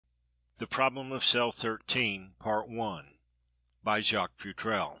The Problem of Cell 13, Part 1, by Jacques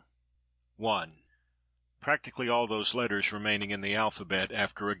Futrelle. 1. Practically all those letters remaining in the alphabet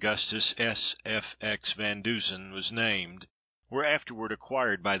after Augustus S. F. X. Van Dusen was named were afterward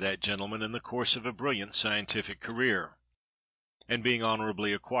acquired by that gentleman in the course of a brilliant scientific career, and being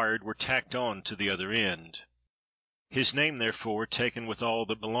honorably acquired were tacked on to the other end. His name, therefore, taken with all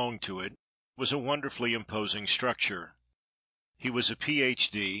that belonged to it, was a wonderfully imposing structure. He was a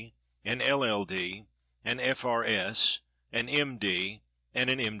Ph.D., an LL.D., an F.R.S., an M.D.,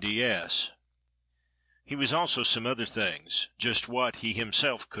 and an M.D.S. He was also some other things, just what he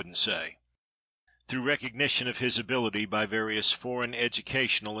himself couldn't say, through recognition of his ability by various foreign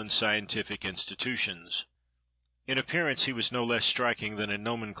educational and scientific institutions. In appearance he was no less striking than in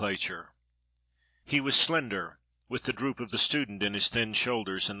nomenclature. He was slender, with the droop of the student in his thin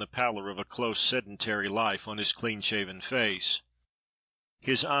shoulders and the pallor of a close sedentary life on his clean-shaven face.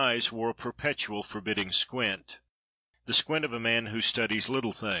 His eyes wore a perpetual forbidding squint, the squint of a man who studies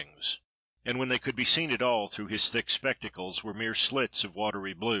little things, and when they could be seen at all through his thick spectacles were mere slits of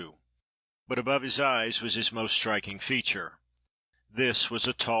watery blue. But above his eyes was his most striking feature. This was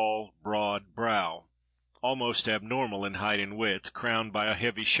a tall, broad brow, almost abnormal in height and width, crowned by a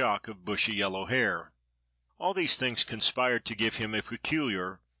heavy shock of bushy yellow hair. All these things conspired to give him a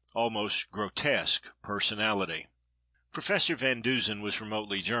peculiar, almost grotesque personality. Professor Van Dusen was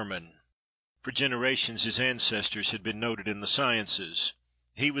remotely German. For generations his ancestors had been noted in the sciences.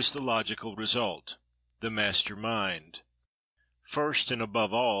 He was the logical result, the master mind. First and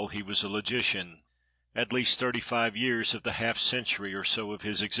above all, he was a logician. At least 35 years of the half-century or so of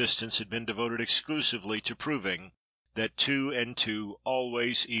his existence had been devoted exclusively to proving that 2 and 2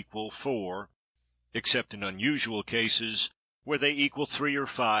 always equal 4, except in unusual cases, where they equal 3 or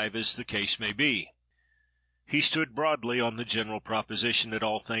 5, as the case may be. He stood broadly on the general proposition that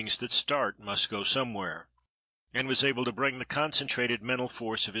all things that start must go somewhere, and was able to bring the concentrated mental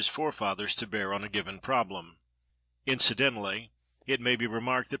force of his forefathers to bear on a given problem. Incidentally, it may be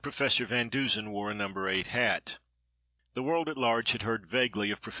remarked that Professor Van Dusen wore a No. 8 hat. The world at large had heard vaguely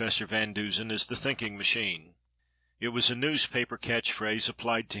of Professor Van Dusen as the thinking machine. It was a newspaper catch-phrase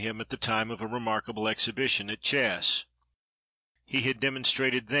applied to him at the time of a remarkable exhibition at chess. He had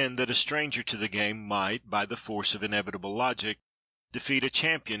demonstrated then that a stranger to the game might, by the force of inevitable logic, defeat a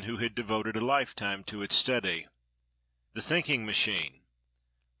champion who had devoted a lifetime to its study. The thinking machine,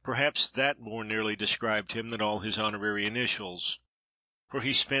 perhaps that more nearly described him than all his honorary initials, for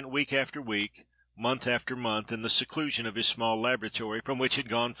he spent week after week, month after month, in the seclusion of his small laboratory, from which had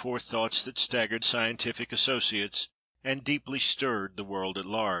gone forth thoughts that staggered scientific associates and deeply stirred the world at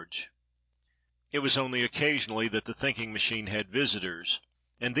large. It was only occasionally that the thinking machine had visitors,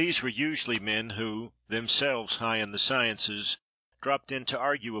 and these were usually men who, themselves high in the sciences, dropped in to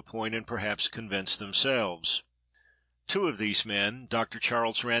argue a point and perhaps convince themselves. Two of these men, Dr.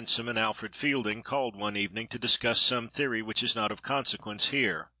 Charles Ransome and Alfred Fielding, called one evening to discuss some theory which is not of consequence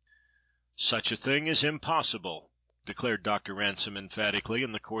here. "Such a thing is impossible," declared Dr. Ransome emphatically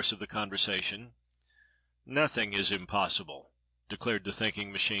in the course of the conversation. "Nothing is impossible," declared the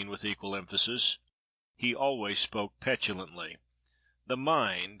thinking machine with equal emphasis. He always spoke petulantly. "The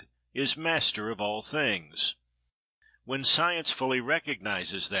mind is master of all things. When science fully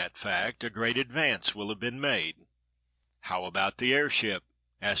recognizes that fact, a great advance will have been made." "How about the airship?"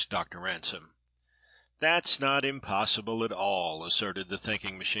 asked Dr. Ransome. "That's not impossible at all," asserted the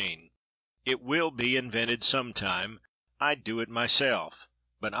thinking machine. "It will be invented sometime. I'd do it myself,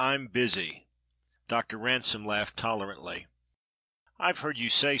 but I'm busy." Dr. Ransome laughed tolerantly. "I've heard you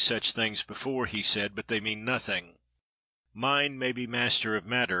say such things before," he said, "but they mean nothing. Mind may be master of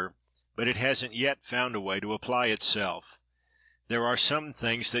matter, but it hasn't yet found a way to apply itself. There are some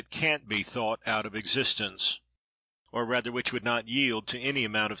things that can't be thought out of existence, or rather which would not yield to any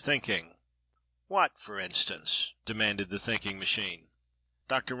amount of thinking." "What, for instance?" demanded the thinking machine.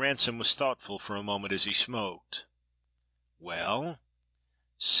 Dr. Ransome was thoughtful for a moment as he smoked. "Well,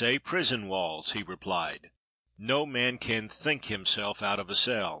 say prison walls," he replied. "No man can think himself out of a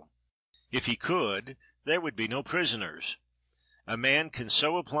cell. If he could, there would be no prisoners. A man can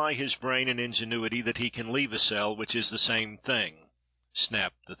so apply his brain and ingenuity that he can leave a cell, which is the same thing,"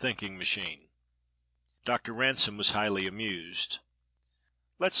 snapped the thinking machine. Dr. Ransome was highly amused.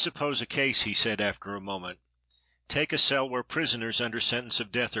 "Let's suppose a case," he said after a moment. "Take a cell where prisoners under sentence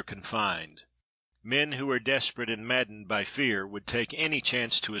of death are confined. Men who are desperate and maddened by fear would take any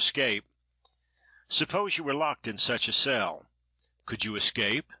chance to escape. Suppose you were locked in such a cell. Could you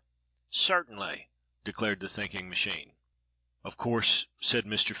escape?" "Certainly," declared the thinking machine. "Of course," said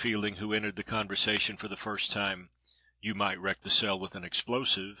Mr. Fielding, who entered the conversation for the first time, "you might wreck the cell with an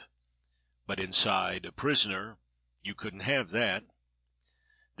explosive." But inside a prisoner you couldn't have that.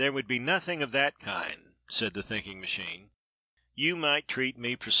 There would be nothing of that kind, said the thinking machine. You might treat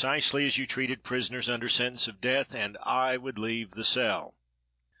me precisely as you treated prisoners under sentence of death, and I would leave the cell.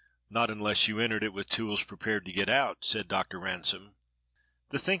 Not unless you entered it with tools prepared to get out, said Dr. Ransome.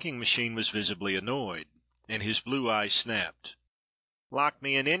 The thinking machine was visibly annoyed, and his blue eyes snapped. Lock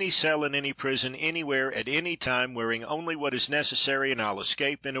me in any cell in any prison, anywhere, at any time, wearing only what is necessary, and I'll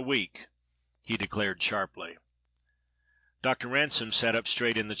escape in a week, he declared sharply. Dr. Ransome sat up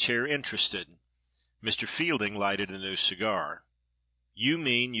straight in the chair, interested. Mr. Fielding lighted a new cigar. You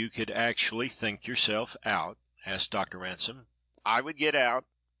mean you could actually think yourself out? Asked Dr. Ransome. I would get out,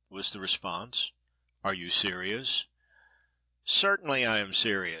 was the response. Are you serious? Certainly I am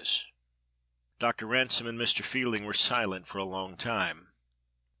serious. Dr. Ransome and Mr. Fielding were silent for a long time.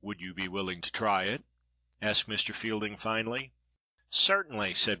 Would you be willing to try it? Asked Mr. Fielding finally.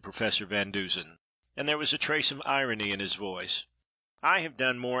 Certainly, said Professor Van Dusen, and there was a trace of irony in his voice. I have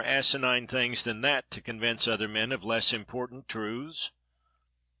done more asinine things than that to convince other men of less important truths.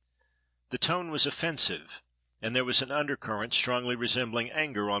 The tone was offensive, and there was an undercurrent strongly resembling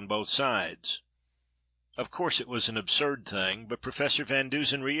anger on both sides. Of course it was an absurd thing, but Professor Van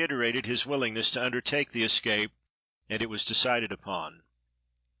Dusen reiterated his willingness to undertake the escape, and it was decided upon.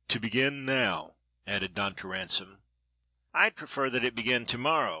 To begin now, added Dr. Ransome. I'd prefer that it begin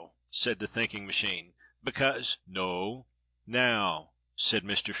tomorrow, said the thinking machine, because— No, now, said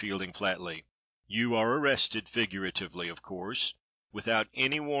Mr. Fielding flatly. You are arrested, figuratively, of course, without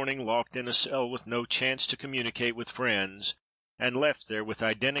any warning, locked in a cell with no chance to communicate with friends, and left there with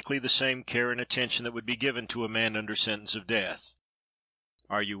identically the same care and attention that would be given to a man under sentence of death.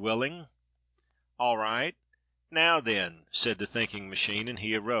 Are you willing? All right. Now then, said the thinking machine, and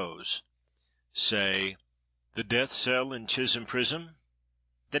he arose. Say, the death cell in Chisholm Prison?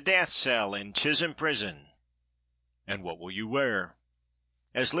 The death cell in Chisholm Prison. And what will you wear?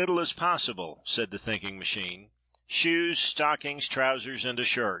 As little as possible, said the thinking machine. Shoes, stockings, trousers, and a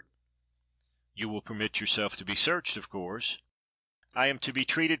shirt. You will permit yourself to be searched, of course. I am to be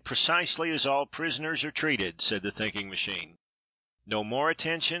treated precisely as all prisoners are treated, said the thinking machine. No more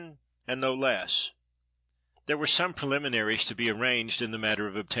attention and no less. There were some preliminaries to be arranged in the matter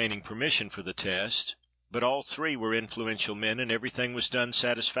of obtaining permission for the test, but all three were influential men, and everything was done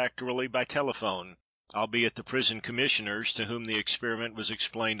satisfactorily by telephone, albeit the prison commissioners, to whom the experiment was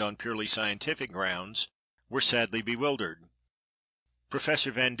explained on purely scientific grounds, were sadly bewildered.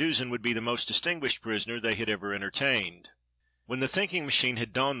 Professor Van Dusen would be the most distinguished prisoner they had ever entertained. When the thinking machine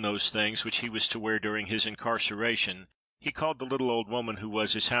had donned those things which he was to wear during his incarceration, he called the little old woman who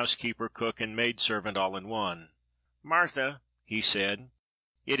was his housekeeper, cook, and maid-servant all in one. Martha, he said,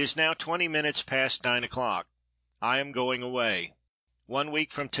 it is now 20 minutes past 9 o'clock. I am going away. 1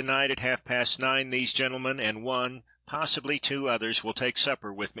 week from tonight at 9:30 these gentlemen and one, possibly two others, will take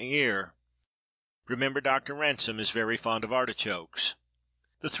supper with me here. Remember, Dr. Ransome is very fond of artichokes.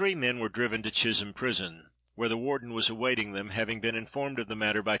 The three men were driven to Chisholm Prison, where the warden was awaiting them, having been informed of the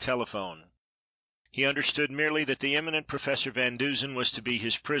matter by telephone. He understood merely that the eminent Professor Van Dusen was to be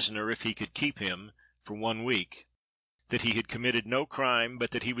his prisoner, if he could keep him, for 1 week, that he had committed no crime,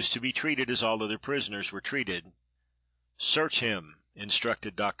 but that he was to be treated as all other prisoners were treated. Search him,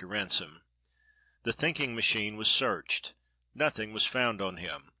 instructed Dr. Ransome. The thinking machine was searched. Nothing was found on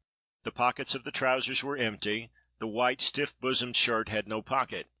him. The pockets of the trousers were empty. The white, stiff-bosomed shirt had no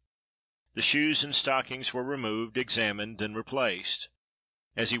pocket. The shoes and stockings were removed, examined, and replaced.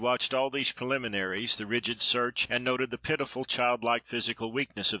 As he watched all these preliminaries, the rigid search, and noted the pitiful, childlike physical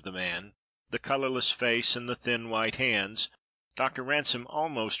weakness of the man, the colorless face and the thin white hands, Dr. Ransome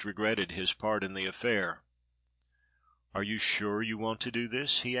almost regretted his part in the affair. "Are you sure you want to do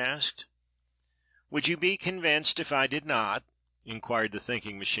this?" he asked. "Would you be convinced if I did not?" inquired the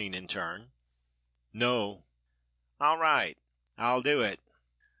thinking machine in turn. "No." "All right, I'll do it."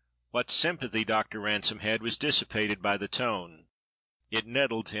 What sympathy Dr. Ransome had was dissipated by the tone. It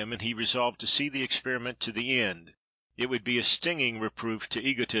nettled him, and he resolved to see the experiment to the end. It would be a stinging reproof to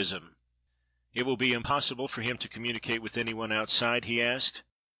egotism. "It will be impossible for him to communicate with anyone outside?" he asked.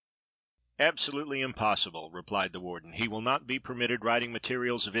 "Absolutely impossible," replied the warden. "He will not be permitted writing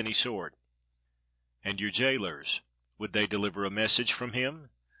materials of any sort." "And your jailers, would they deliver a message from him?"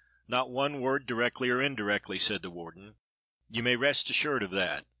 "Not one word, directly or indirectly," said the warden. "You may rest assured of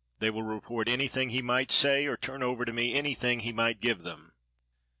that. They will report anything he might say, or turn over to me anything he might give them."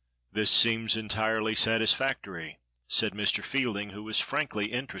 "This seems entirely satisfactory," said Mr. Fielding, who was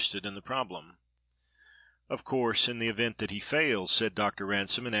frankly interested in the problem. "Of course, in the event that he fails," said Dr.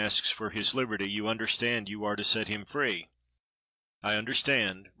 Ransome, "and asks for his liberty, you understand you are to set him free." "I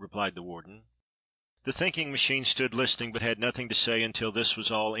understand," replied the warden. The thinking machine stood listening, but had nothing to say until this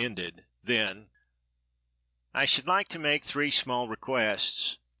was all ended. Then, "I should like to make 3 small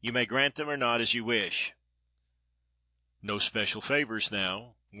requests. You may grant them or not as you wish." "No special favors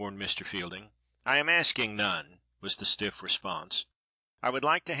now," warned Mr. Fielding. "I am asking none," was the stiff response. "I would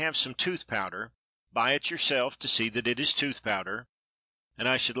like to have some tooth powder. Buy it yourself to see that it is tooth powder. And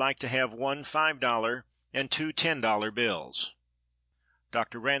I should like to have 1 $5 and 2 $10 bills."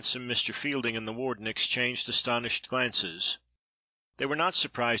 Dr. Ransome, Mr. Fielding, and the warden exchanged astonished glances. They were not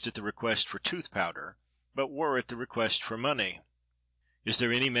surprised at the request for tooth powder, but were at the request for money. "Is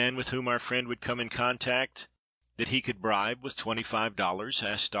there any man with whom our friend would come in contact that he could bribe with $25?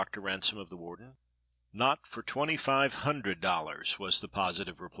 asked Dr. Ransome of the warden. "Not for $2,500, was the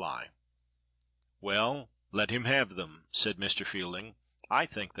positive reply. "Well, let him have them," said Mr. Fielding. "I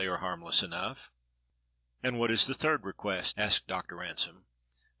think they are harmless enough." "And what is the third request?" asked Dr. Ransome.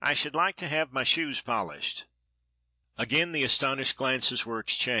 "I should like to have my shoes polished." Again the astonished glances were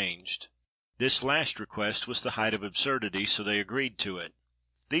exchanged. This last request was the height of absurdity, so they agreed to it.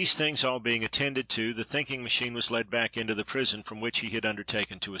 These things all being attended to, the thinking machine was led back into the prison from which he had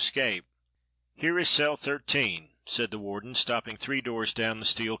undertaken to escape. "Here is cell 13, said the warden, stopping 3 doors down the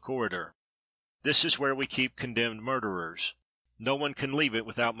steel corridor. "This is where we keep condemned murderers. No one can leave it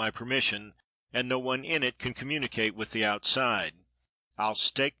without my permission, and no one in it can communicate with the outside. I'll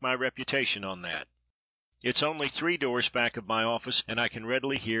stake my reputation on that. It's only 3 doors back of my office, and I can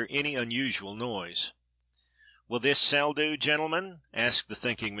readily hear any unusual noise." "Will this cell do, gentlemen?" asked the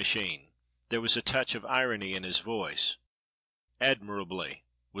thinking machine. There was a touch of irony in his voice. "Admirably,"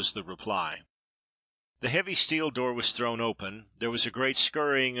 was the reply. The heavy steel door was thrown open, there was a great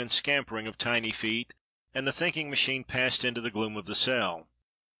scurrying and scampering of tiny feet, and the thinking machine passed into the gloom of the cell.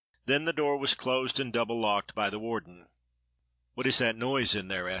 Then the door was closed and double locked by the warden. "What is that noise in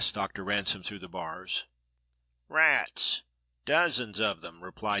there?" asked Dr. Ransome through the bars. "Rats, dozens of them,"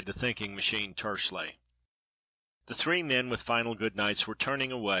 replied the thinking machine tersely. The 3 men with final good nights were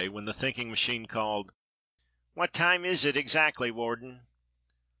turning away, when the thinking machine called, "What time is it exactly, warden?"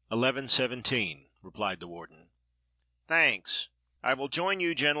 11:17, replied the warden. "Thanks. I will join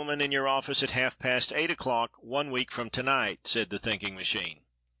you gentlemen in your office at 8:30 o'clock 1 week from tonight," said the thinking machine.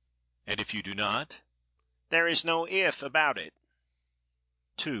 "And if you do not?" "There is no if about it."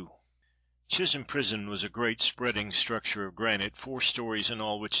 2. Chisholm Prison was a great spreading structure of granite, 4 stories in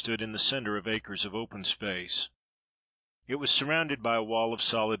all, which stood in the center of acres of open space. It was surrounded by a wall of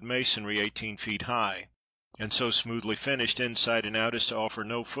solid masonry 18 feet high, and so smoothly finished inside and out as to offer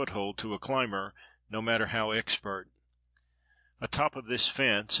no foothold to a climber, no matter how expert. Atop of this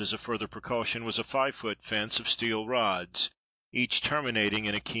fence, as a further precaution, was a 5-foot fence of steel rods, each terminating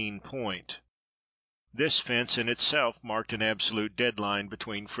in a keen point. This fence in itself marked an absolute deadline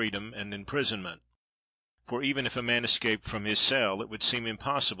between freedom and imprisonment, for even if a man escaped from his cell, it would seem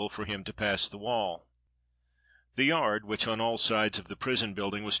impossible for him to pass the wall. The yard, which on all sides of the prison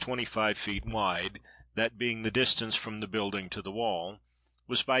building was 25 feet wide, that being the distance from the building to the wall,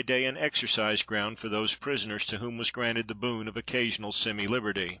 was by day an exercise ground for those prisoners to whom was granted the boon of occasional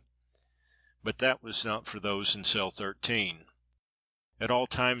semi-liberty. But that was not for those in cell 13. At all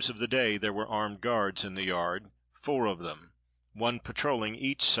times of the day there were armed guards in the yard, 4 of them, 1 patrolling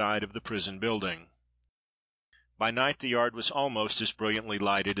each side of the prison building. By night the yard was almost as brilliantly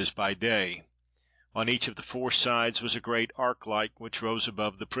lighted as by day. On each of the 4 sides was a great arc light which rose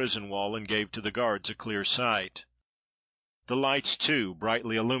above the prison wall and gave to the guards a clear sight. The lights, too,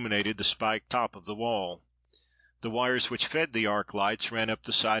 brightly illuminated the spiked top of the wall. The wires which fed the arc lights ran up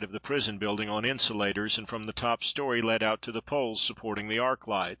the side of the prison building on insulators, and from the top story led out to the poles supporting the arc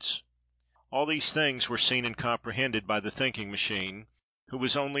lights. All these things were seen and comprehended by the thinking machine, who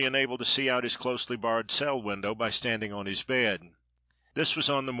was only enabled to see out his closely barred cell window by standing on his bed. This was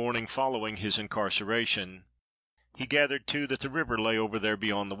on the morning following his incarceration. He gathered, too, that the river lay over there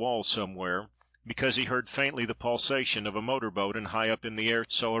beyond the wall somewhere, because he heard faintly the pulsation of a motor boat, and high up in the air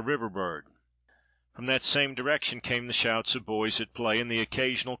saw a river bird. From that same direction came the shouts of boys at play and the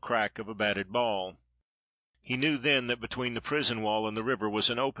occasional crack of a batted ball. He knew then that between the prison wall and the river was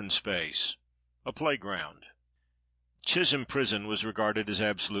an open space, a playground. Chisholm Prison was regarded as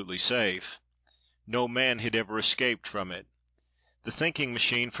absolutely safe. No man had ever escaped from it. The thinking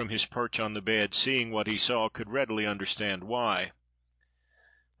machine, from his perch on the bed, seeing what he saw, could readily understand why.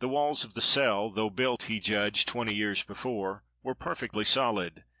 The walls of the cell, though built, he judged, 20 years before, were perfectly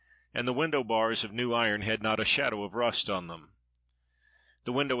solid, and the window bars of new iron had not a shadow of rust on them.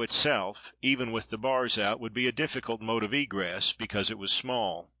 The window itself, even with the bars out, would be a difficult mode of egress, because it was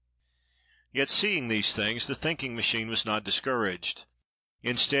small. Yet seeing these things, the thinking machine was not discouraged.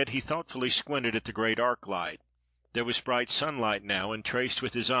 Instead, he thoughtfully squinted at the great arc light. There was bright sunlight now, and traced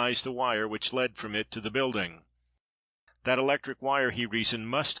with his eyes the wire which led from it to the building. That electric wire, he reasoned,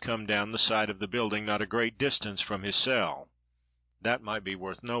 must come down the side of the building not a great distance from his cell. That might be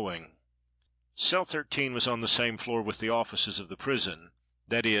worth knowing. Cell 13 was on the same floor with the offices of the prison,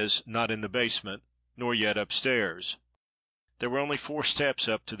 that is, not in the basement, nor yet upstairs. There were only 4 steps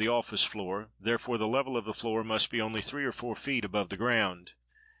up to the office floor, therefore the level of the floor must be only 3 or 4 feet above the ground.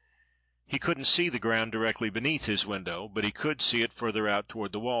 He couldn't see the ground directly beneath his window, but he could see it further out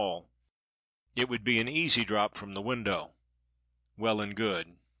toward the wall. It would be an easy drop from the window. Well and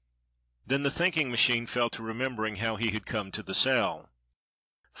good. Then the thinking machine fell to remembering how he had come to the cell.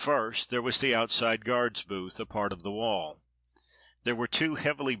 First, there was the outside guard's booth, a part of the wall. There were 2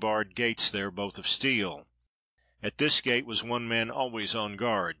 heavily barred gates there, both of steel. At this gate was one man always on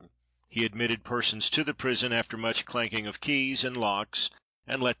guard. He admitted persons to the prison after much clanking of keys and locks,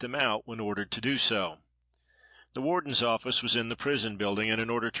 and let them out when ordered to do so. The warden's office was in the prison building, and in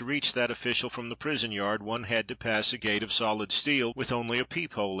order to reach that official from the prison yard one had to pass a gate of solid steel with only a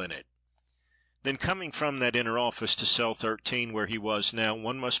peephole in it. Then coming from that inner office to cell 13 where he was now,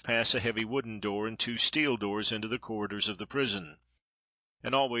 one must pass a heavy wooden door and 2 steel doors into the corridors of the prison.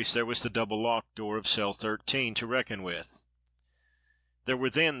 And always there was the double locked door of cell 13 to reckon with. There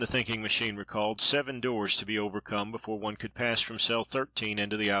were then, the thinking machine recalled, 7 doors to be overcome before one could pass from cell 13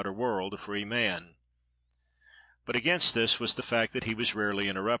 into the outer world, a free man. But against this was the fact that he was rarely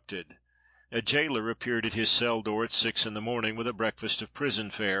interrupted. A jailer appeared at his cell door at 6 in the morning with a breakfast of prison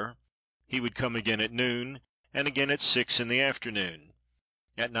fare. He would come again at noon, and again at 6 in the afternoon.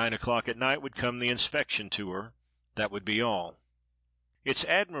 At 9 o'clock at night would come the inspection tour. That would be all. It's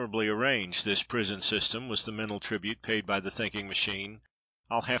admirably arranged, this prison system, was the mental tribute paid by the thinking machine.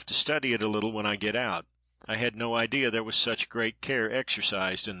 I'll have to study it a little when I get out. I had no idea there was such great care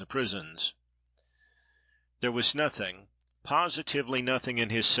exercised in the prisons. There was nothing, positively nothing in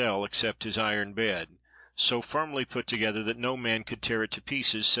his cell except his iron bed, so firmly put together that no man could tear it to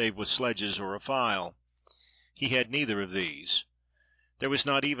pieces save with sledges or a file. He had neither of these. There was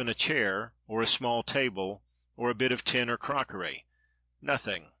not even a chair, or a small table, or a bit of tin or crockery.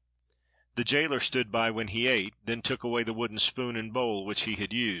 Nothing. The jailer stood by when he ate, then took away the wooden spoon and bowl which he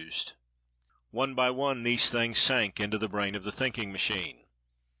had used. One by one these things sank into the brain of the thinking machine.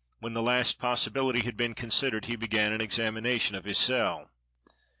 When the last possibility had been considered, he began an examination of his cell.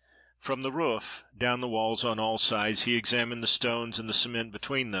 From the roof, down the walls on all sides, he examined the stones and the cement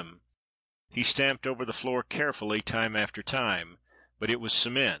between them. He stamped over the floor carefully time after time, but it was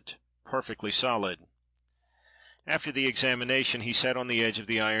cement, perfectly solid. After the examination he sat on the edge of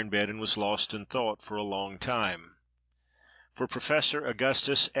the iron bed and was lost in thought for a long time. For Professor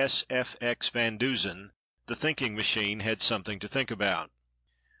Augustus S. Van Dusen, the thinking machine had something to think about.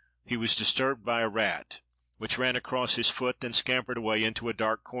 He was disturbed by a rat, which ran across his foot, then scampered away into a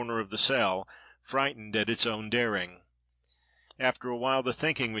dark corner of the cell, frightened at its own daring. After a while the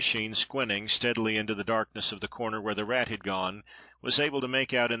thinking machine, squinting steadily into the darkness of the corner where the rat had gone, was able to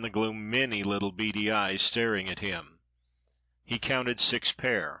make out in the gloom many little beady eyes staring at him. He counted 6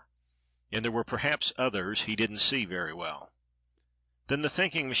 pair, and there were perhaps others he didn't see very well. Then the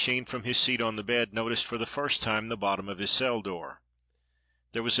thinking machine from his seat on the bed noticed for the first time the bottom of his cell door.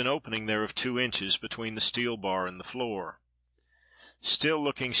 There was an opening there of 2 inches between the steel bar and the floor. Still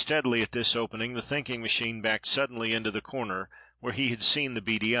looking steadily at this opening, the thinking machine backed suddenly into the corner where he had seen the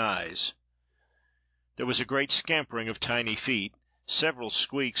beady eyes. There was a great scampering of tiny feet, several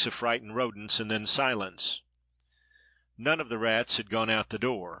squeaks of frightened rodents, and then silence. None of the rats had gone out the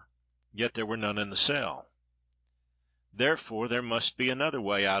door, yet there were none in the cell. Therefore there must be another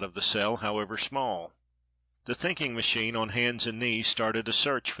way out of the cell, however small. The thinking machine, on hands and knees, started a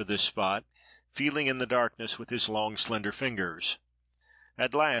search for this spot, feeling in the darkness with his long slender fingers.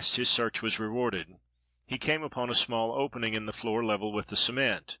 At last his search was rewarded. He came upon a small opening in the floor level with the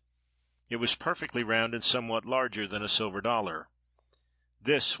cement. It was perfectly round and somewhat larger than a silver dollar.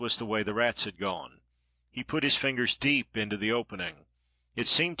 This was the way the rats had gone. He put his fingers deep into the opening. It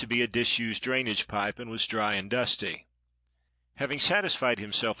seemed to be a disused drainage pipe, and was dry and dusty. Having satisfied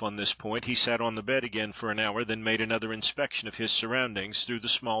himself on this point, he sat on the bed again for an hour, then made another inspection of his surroundings through the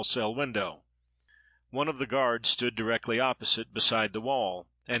small cell window. One of the guards stood directly opposite, beside the wall,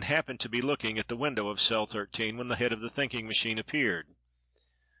 and happened to be looking at the window of cell 13 when the head of the thinking machine appeared.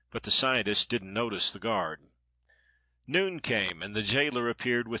 But the scientist didn't notice the guard. Noon came, and the jailer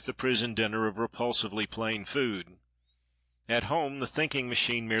appeared with the prison dinner of repulsively plain food. At home the thinking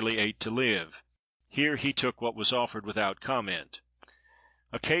machine merely ate to live. Here he took what was offered without comment.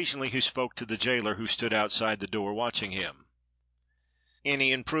 Occasionally he spoke to the jailer, who stood outside the door watching him.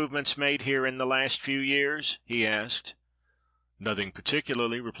 "Any improvements made here in the last few years?" he asked. "Nothing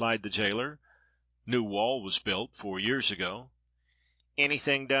particularly," replied the jailer. "New wall was built 4 years ago."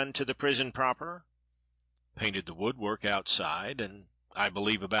 "Anything done to the prison proper?" "Painted the woodwork outside, and I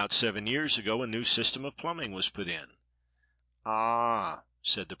believe about 7 years ago a new system of plumbing was put in." "Ah,"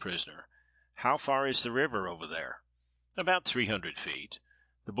 said the prisoner. "How far is the river over there?" "About 300 feet.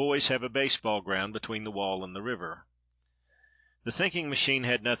 The boys have a baseball ground between the wall and the river." The thinking machine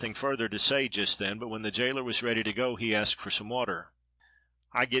had nothing further to say just then, but when the jailer was ready to go he asked for some water.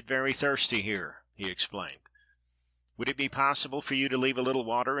 "I get very thirsty here," he explained. "Would it be possible for you to leave a little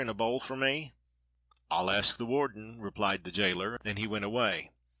water in a bowl for me?" "I'll ask the warden," replied the jailer, and he went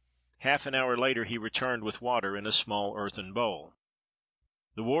away. Half an hour later he returned with water in a small earthen bowl.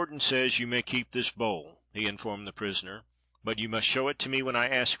 "The warden says you may keep this bowl," he informed the prisoner, "but you must show it to me when I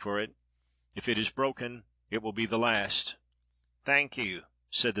ask for it. If it is broken, it will be the last." "Thank you,"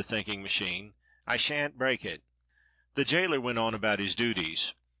 said the thinking machine. "I shan't break it." The jailer went on about his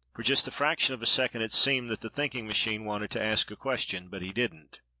duties. For just a fraction of a second it seemed that the thinking machine wanted to ask a question, but he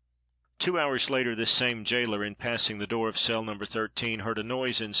didn't. 2 hours later this same jailer, in passing the door of cell number 13, heard a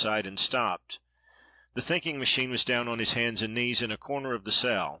noise inside and stopped. The thinking machine was down on his hands and knees in a corner of the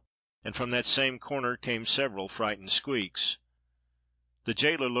cell, and from that same corner came several frightened squeaks. The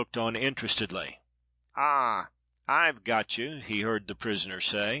jailer looked on interestedly. "Ah, I've got you," he heard the prisoner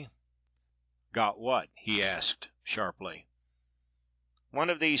say. "Got what?" he asked sharply. "One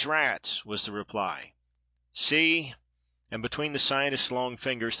of these rats," was the reply. "See?" And between the scientist's long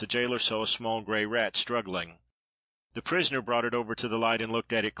fingers the jailer saw a small gray rat struggling. The prisoner brought it over to the light and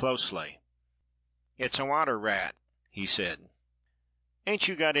looked at it closely. "It's a water rat," he said. "Ain't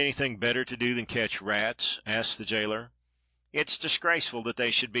you got anything better to do than catch rats?" asked the jailer. "It's disgraceful that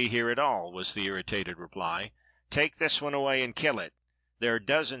they should be here at all," was the irritated reply. "Take this one away and kill it. There are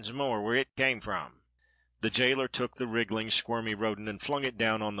dozens more where it came from." The jailer took the wriggling, squirmy rodent and flung it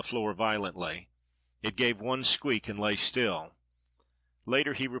down on the floor violently. It gave one squeak and lay still.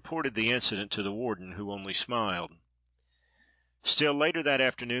 Later he reported the incident to the warden, who only smiled. Still later that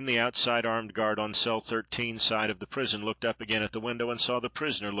afternoon the outside armed guard on cell 13's side of the prison looked up again at the window and saw the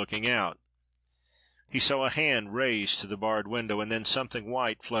prisoner looking out. He saw a hand raised to the barred window, and then something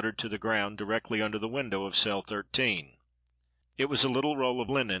white fluttered to the ground directly under the window of cell 13. It was a little roll of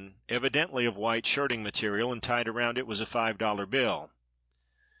linen, evidently of white shirting material, and tied around it was a $5 bill.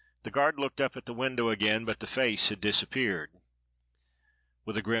 The guard looked up at the window again, but the face had disappeared.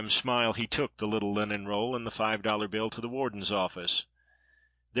 With a grim smile he took the little linen roll and the $5 bill to the warden's office.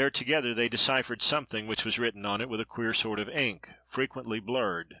 There together they deciphered something which was written on it with a queer sort of ink, frequently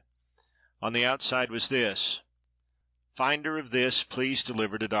blurred. On the outside was this: "Finder of this, please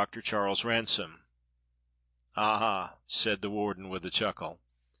deliver to Dr. Charles Ransome." "Aha," said the warden with a chuckle.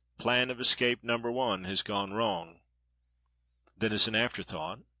 "Plan of escape number 1 has gone wrong." Then as an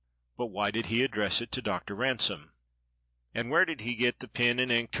afterthought, but why did he address it to Dr. Ransome? "And where did he get the pen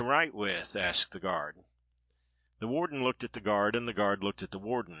and ink to write with?" asked the guard. The warden looked at the guard, and the guard looked at the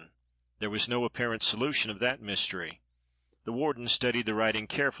warden. There was no apparent solution of that mystery. The warden studied the writing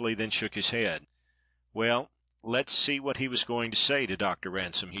carefully, then shook his head. "Well, let's see what he was going to say to Dr.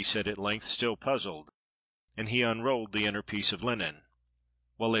 Ransome," he said at length, still puzzled, and he unrolled the inner piece of linen.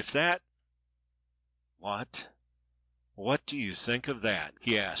 "Well, if that—" "What do you think of that?"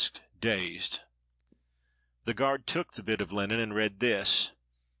 he asked, dazed. The guard took the bit of linen and read this: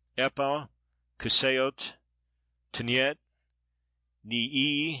 "Epa, Kuseot, Teniet,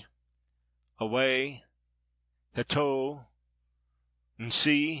 Nii, Away, Heto,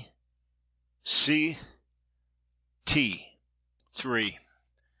 Nsi, Si, T." 3.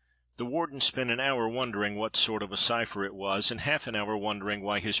 The warden spent an hour wondering what sort of a cipher it was, and half an hour wondering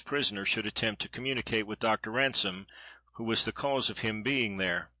why his prisoner should attempt to communicate with Dr. Ransome, who was the cause of him being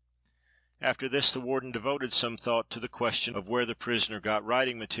there. After this the warden devoted some thought to the question of where the prisoner got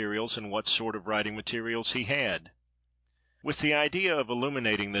writing materials and what sort of writing materials he had. With the idea of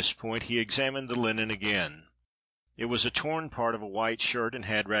illuminating this point he examined the linen again. It was a torn part of a white shirt and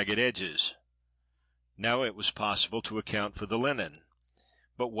had ragged edges. Now it was possible to account for the linen,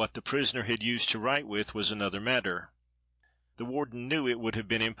 but what the prisoner had used to write with was another matter. The warden knew it would have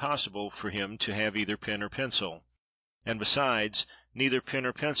been impossible for him to have either pen or pencil, and besides, neither pen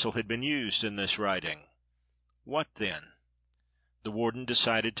or pencil had been used in this writing. What then? The warden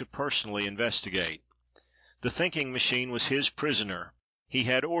decided to personally investigate. The thinking machine was his prisoner. He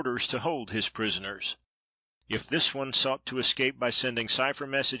had orders to hold his prisoners. If this one sought to escape by sending cipher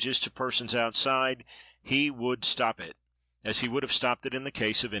messages to persons outside, he would stop it. as he would have stopped it in the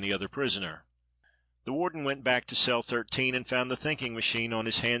case of any other prisoner. The warden went back to cell 13 and found the thinking machine on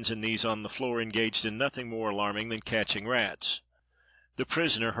his hands and knees on the floor, engaged in nothing more alarming than catching rats. The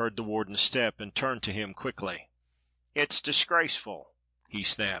prisoner heard the warden's step and turned to him quickly. "It's disgraceful," he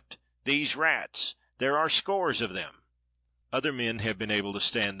snapped. "These rats! There are scores of them." "Other men have been able to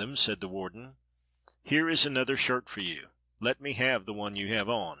stand them," said the warden. "Here is another shirt for you. Let me have the one you have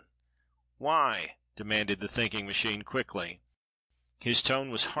on." "Why?" demanded the thinking machine quickly. His tone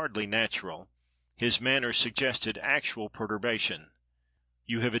was hardly natural. His manner suggested actual perturbation.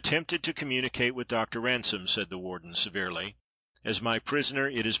 "You have attempted to communicate with Dr. Ransome," said the warden severely. "As my prisoner,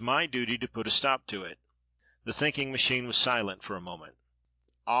 it is my duty to put a stop to it." The thinking machine was silent for a moment.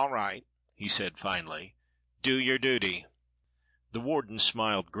 "All right," he said finally. "Do your duty." The warden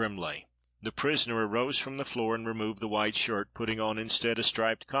smiled grimly. The prisoner arose from the floor and removed the white shirt, putting on instead a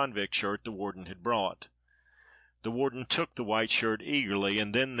striped convict shirt the warden had brought. The warden took the white shirt eagerly,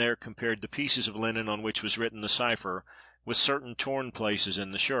 and then there compared the pieces of linen on which was written the cipher with certain torn places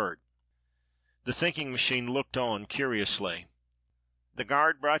in the shirt. The thinking machine looked on curiously. "The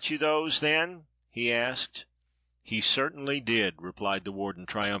guard brought you those, then?" he asked. "He certainly did," replied the warden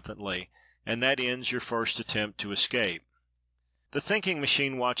triumphantly, "and that ends your first attempt to escape." The thinking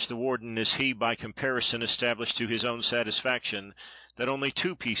machine watched the warden as he, by comparison, established to his own satisfaction that only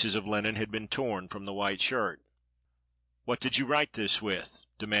 2 pieces of linen had been torn from the white shirt. "What did you write this with?"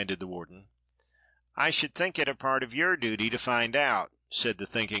 demanded the warden. "I should think it a part of your duty to find out," said the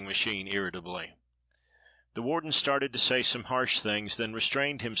thinking machine irritably. The warden started to say some harsh things, then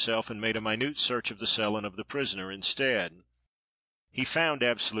restrained himself and made a minute search of the cell and of the prisoner instead. He found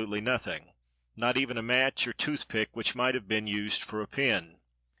absolutely nothing, not even a match or toothpick which might have been used for a pen.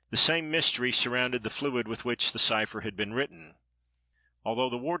 The same mystery surrounded the fluid with which the cipher had been written. Although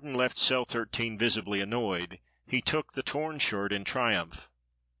the warden left cell 13 visibly annoyed, he took the torn shirt in triumph.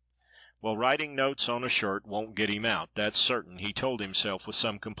 "Well, writing notes on a shirt won't get him out, that's certain," he told himself with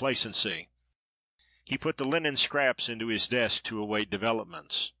some complacency. He put the linen scraps into his desk to await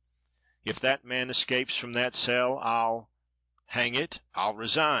developments. "If that man escapes from that cell, hang it, I'll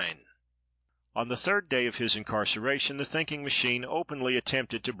resign." On the 3rd day of his incarceration, the thinking machine openly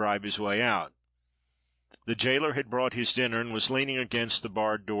attempted to bribe his way out. The jailer had brought his dinner and was leaning against the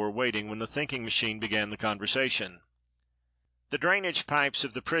barred door waiting when the thinking machine began the conversation. "The drainage pipes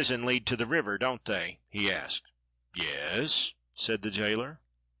of the prison lead to the river, don't they?" he asked. "Yes," said the jailer.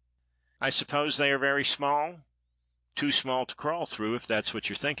 "I suppose they are very small?" "Too small to crawl through, if that's what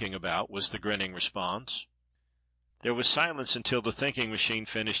you're thinking about," was the grinning response. There was silence until the thinking machine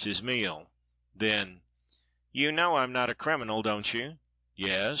finished his meal. Then, "You know I'm not a criminal, don't you?"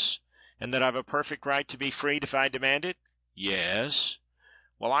 "Yes." "And that I've a perfect right to be freed if I demand it?" "Yes."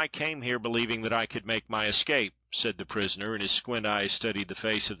 "Well, I came here believing that I could make my escape," said the prisoner, and his squint eyes studied the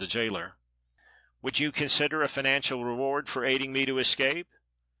face of the jailer. "Would you consider a financial reward for aiding me to escape?"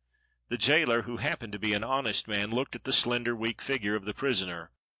 The jailer, who happened to be an honest man, looked at the slender, weak figure of the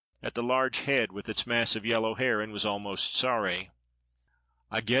prisoner, at the large head with its mass of yellow hair, and was almost sorry.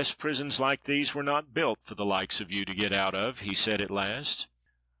 "I guess prisons like these were not built for the likes of you to get out of," he said at last.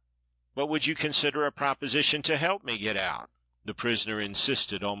 "But would you consider a proposition to help me get out?" the prisoner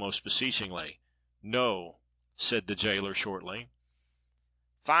insisted almost beseechingly. "No," said the jailer shortly.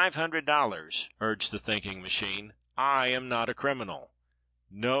 $500, urged the thinking machine. "I am not a criminal."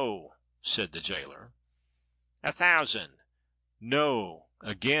 "No," said the jailer. 1,000. "No,"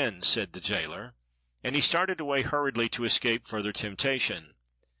 again said the jailer, and he started away hurriedly to escape further temptation.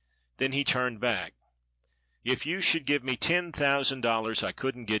 Then he turned back. "If you should give me $10,000, I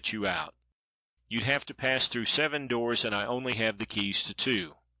couldn't get you out. You'd have to pass through 7 doors, and I only have the keys to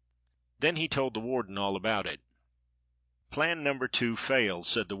 2. Then he told the warden all about it. "Plan number 2 failed,"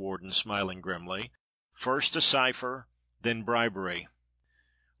 said the warden, smiling grimly. "First a cipher, then bribery."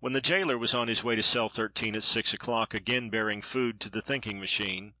 When the jailer was on his way to cell 13 at 6 o'clock, again bearing food to the thinking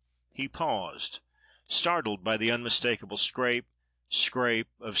machine, he paused, startled by the unmistakable scrape, scrape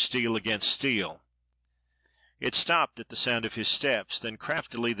of steel against steel. It stopped at the sound of his steps, then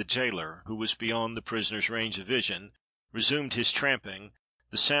craftily the jailer, who was beyond the prisoner's range of vision, resumed his tramping,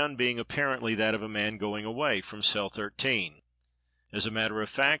 the sound being apparently that of a man going away from cell 13. As a matter of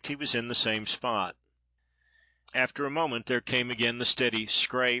fact, he was in the same spot. After a moment there came again the steady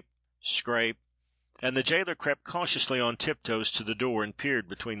scrape, scrape, and the jailer crept cautiously on tiptoes to the door and peered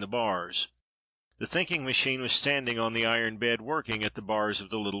between the bars. The thinking machine was standing on the iron bed working at the bars of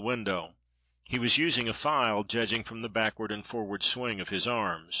the little window. He was using a file, judging from the backward and forward swing of his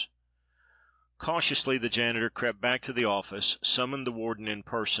arms. Cautiously the janitor crept back to the office, summoned the warden in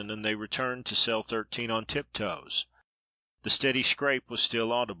person, and they returned to cell 13 on tiptoes. The steady scrape was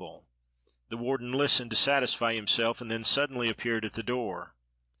still audible. The warden listened to satisfy himself, and then suddenly appeared at the door.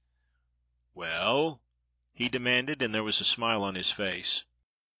 "Well?" he demanded, and there was a smile on his face.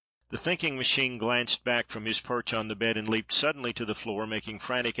 The thinking machine glanced back from his perch on the bed and leaped suddenly to the floor, making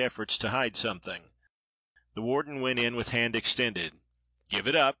frantic efforts to hide something. The warden went in with hand extended. "Give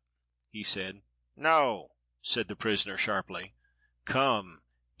it up," he said. "No," said the prisoner sharply. "Come,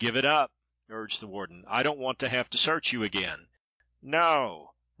 give it up," urged the warden. "I don't want to have to search you again."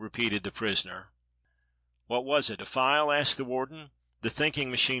 "No," repeated the prisoner. "What was it, a file?" asked the warden. The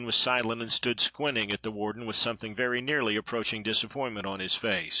thinking machine was silent and stood squinting at the warden with something very nearly approaching disappointment on his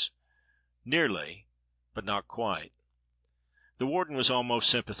face. Nearly, but not quite. The warden was almost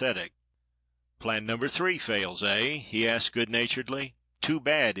sympathetic. "Plan number 3 fails, eh?" he asked good-naturedly. "Too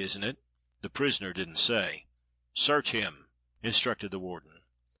bad, isn't it?" The prisoner didn't say. "Search him," instructed the warden.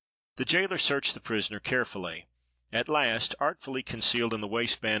 The jailer searched the prisoner carefully. At last, artfully concealed in the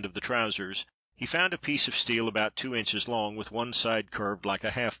waistband of the trousers, he found a piece of steel about 2 inches long, with one side curved like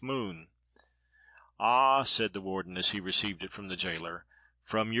a half-moon. "Ah," said the warden as he received it from the jailer,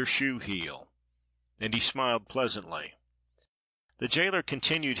 "from your shoe heel." And he smiled pleasantly. The jailer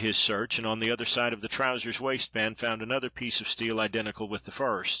continued his search, and on the other side of the trousers waistband found another piece of steel identical with the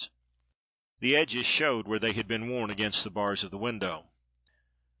first. The edges showed where they had been worn against the bars of the window.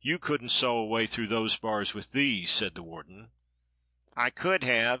 "You couldn't saw a way through those bars with these," said the warden. "I could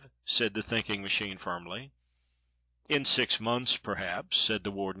have," said the thinking machine firmly. "In 6 months, perhaps," said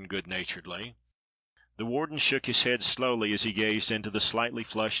the warden good-naturedly. The warden shook his head slowly as he gazed into the slightly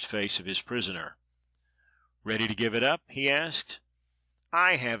flushed face of his prisoner. "Ready to give it up?" he asked.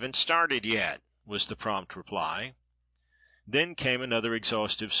 "I haven't started yet," was the prompt reply. Then came another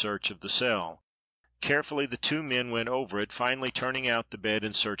exhaustive search of the cell. Carefully the 2 men went over it, finally turning out the bed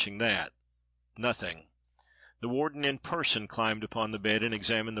and searching that. Nothing. The warden in person climbed upon the bed and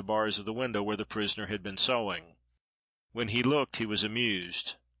examined the bars of the window where the prisoner had been sewing. When he looked he was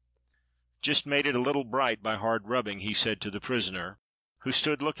amused. "Just made it a little bright by hard rubbing," he said to the prisoner, who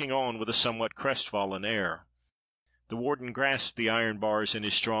stood looking on with a somewhat crestfallen air. The warden grasped the iron bars in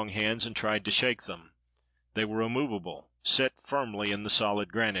his strong hands and tried to shake them. They were immovable, set firmly in the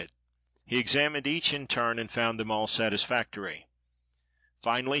solid granite. He examined each in turn and found them all satisfactory.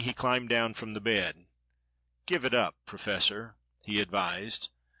 Finally he climbed down from the bed. "Give it up, Professor," he advised.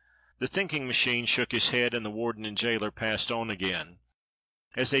 The thinking machine shook his head, and the warden and jailer passed on again.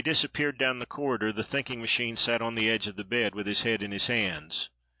 As they disappeared down the corridor, the thinking machine sat on the edge of the bed with his head in his hands.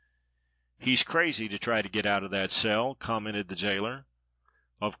 "He's crazy to try to get out of that cell," commented the jailer.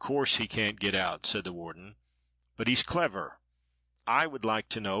 "Of course he can't get out," said the warden. "But he's clever. I would like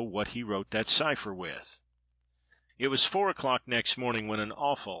to know what he wrote that cipher with." It was 4 o'clock next morning when an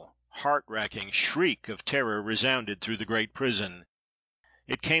awful, heart-racking shriek of terror resounded through the great prison.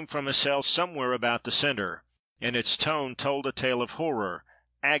 It came from a cell somewhere about the center, and its tone told a tale of horror,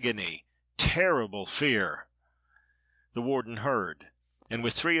 agony, terrible fear. The warden heard, and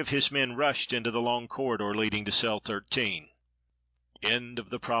with 3 of his men rushed into the long corridor leading to cell 13. End of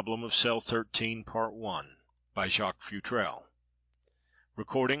The Problem of Cell 13, Part 1, by Jacques Futrelle.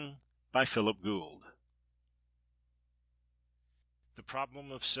 Recording by Philip Gould. The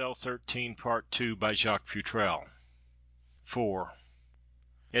Problem of Cell 13, Part 2, by Jacques Futrelle. 4.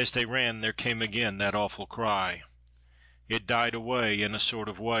 As they ran there came again that awful cry. It died away in a sort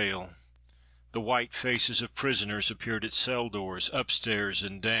of wail. The white faces of prisoners appeared at cell doors, upstairs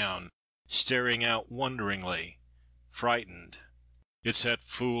and down, staring out wonderingly, frightened. "It's that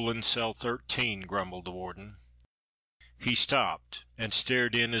fool in cell 13, grumbled the warden. He stopped and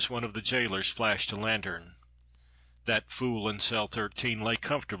stared in as one of the jailers flashed a lantern. That fool in cell 13 lay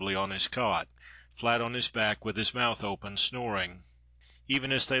comfortably on his cot, flat on his back with his mouth open, snoring.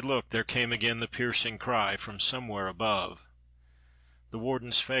 Even as they looked there came again the piercing cry from somewhere above. The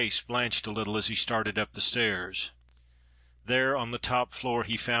warden's face blanched a little as he started up the stairs. There on the top floor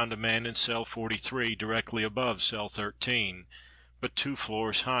he found a man in cell 43 directly above cell 13, but 2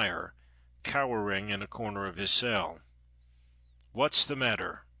 floors higher, cowering in a corner of his cell. "What's the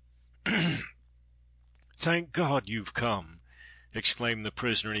matter?" "Thank God you've come!" exclaimed the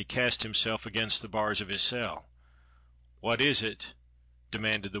prisoner, and he cast himself against the bars of his cell. "What is it?"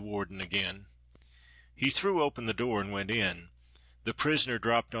 demanded the warden again. He threw open the door and went in. The prisoner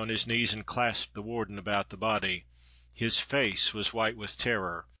dropped on his knees and clasped the warden about the body. His face was white with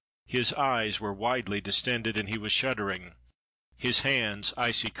terror. His eyes were widely distended, and he was shuddering. His hands,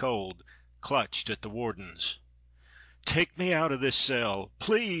 icy cold, clutched at the warden's. "Take me out of this cell!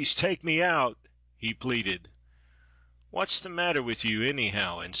 Please take me out!" he pleaded. "What's the matter with you,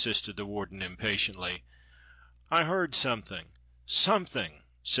 anyhow?" insisted the warden impatiently. I heard something. Something,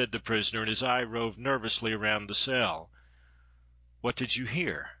 said the prisoner, and his eye roved nervously around the cell. What did you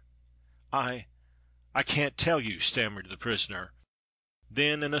hear? I can't tell you, stammered the prisoner.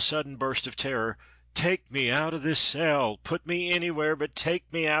 Then, in a sudden burst of terror, take me out of this cell. Put me anywhere, but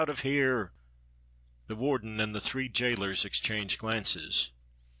take me out of here. The warden and the three jailers exchanged glances.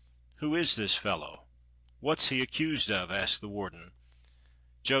 Who is this fellow? What's he accused of? Asked the warden.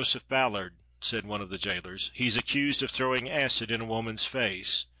 Joseph Ballard, said one of the jailers. He's accused of throwing acid in a woman's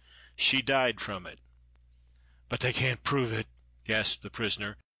face. She died from it. But they can't prove it, gasped the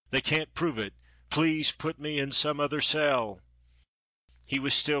prisoner. They can't prove it. Please put me in some other cell. He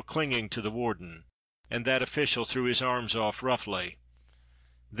was still clinging to the warden, and that official threw his arms off roughly.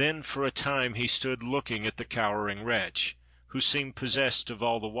 Then for a time he stood looking at the cowering wretch, who seemed possessed of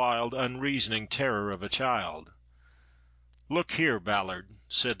all the wild, unreasoning terror of a child. "Look here, Ballard,"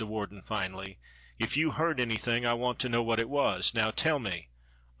 said the warden finally. "If you heard anything, I want to know what it was. Now tell me."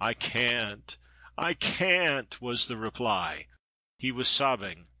 "I can't, was the reply. He was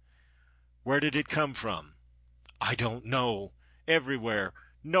sobbing. "Where did it come from?" "I don't know. Everywhere.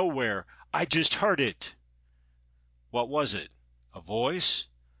 Nowhere. I just heard it." "What was it? A voice?"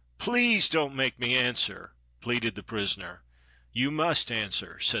 "Please don't make me answer," pleaded the prisoner. "You must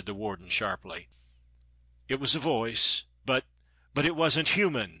answer," said the warden sharply. "It was a voice, but it wasn't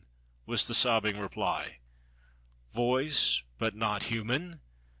human," was the sobbing reply. "Voice, but not human?"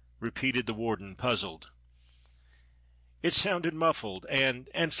 repeated the warden, puzzled. "It sounded muffled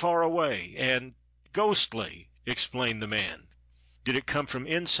and far away and ghostly," explained the man. "Did it come from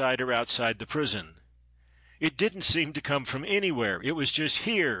inside or outside the prison?" "It didn't seem to come from anywhere. It was just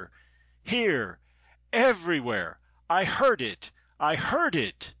here, everywhere. I heard it.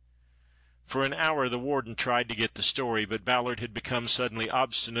 For an hour the warden tried to get the story, but Ballard had become suddenly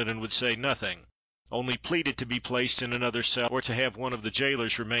obstinate and would say nothing, only pleaded to be placed in another cell or to have one of the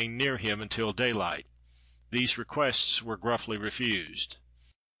jailers remain near him until daylight. These requests were gruffly refused.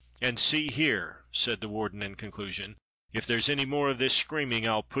 "And see here," said the warden in conclusion, "if there's any more of this screaming,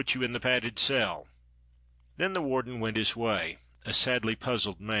 I'll put you in the padded cell." Then the warden went his way, a sadly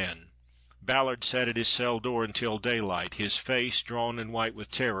puzzled man. Ballard sat at his cell door until daylight, his face, drawn and white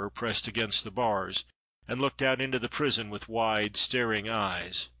with terror, pressed against the bars, and looked out into the prison with wide, staring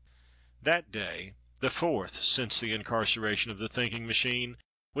eyes. That day, the fourth since the incarceration of the thinking machine,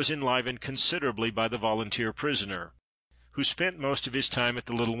 was enlivened considerably by the volunteer prisoner, who spent most of his time at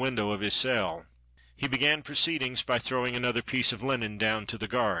the little window of his cell. He began proceedings by throwing another piece of linen down to the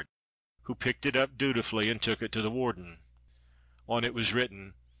guard, who picked it up dutifully and took it to the warden. On it was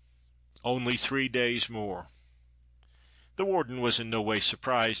written, "Only 3 days more." The warden was in no way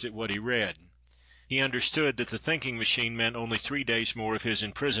surprised at what he read. He understood that the thinking machine meant only 3 days more of his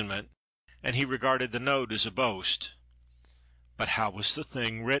imprisonment, and he regarded the note as a boast. But how was the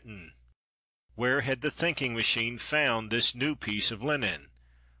thing written? Where had the thinking machine found this new piece of linen?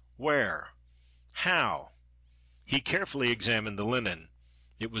 Where? How? He carefully examined the linen.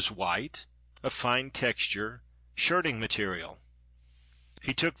 It was white, of fine texture, shirting material.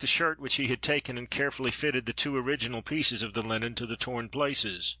 He took the shirt which he had taken and carefully fitted the 2 original pieces of the linen to the torn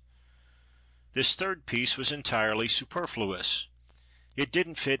places. This third piece was entirely superfluous. It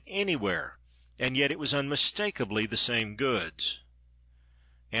didn't fit anywhere, and yet it was unmistakably the same goods.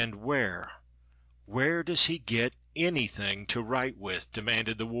 And where does he get anything to write with?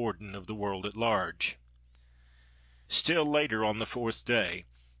 Demanded the warden of the world at large. Still later, on the 4th day,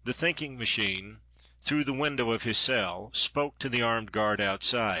 the thinking machine, through the window of his cell, spoke to the armed guard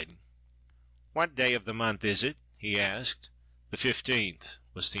outside. "What day of the month is it?" he asked. "The 15th,"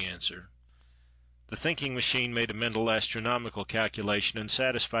 was the answer. The thinking machine made a mental astronomical calculation and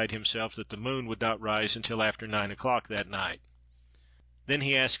satisfied himself that the moon would not rise until after 9 o'clock that night. Then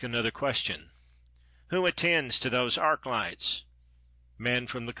he asked another question. "Who attends to those arc lights?" "Man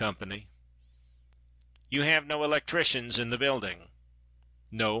from the company." "You have no electricians in the building?"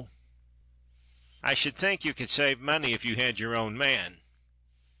 "No." "I should think you could save money if you had your own man."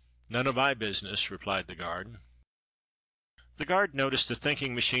 "None of my business," replied the guard. The guard noticed the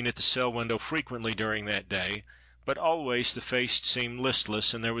thinking machine at the cell window frequently during that day, but always the face seemed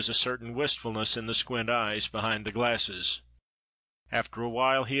listless, and there was a certain wistfulness in the squint eyes behind the glasses. After a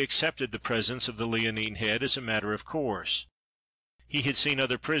while he accepted the presence of the leonine head as a matter of course. He had seen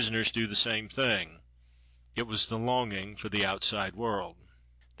other prisoners do the same thing. It was the longing for the outside world.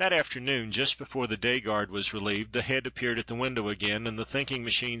 That afternoon, just before the day guard was relieved, the head appeared at the window again, and the thinking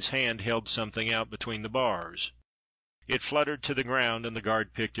machine's hand held something out between the bars. It fluttered to the ground, and the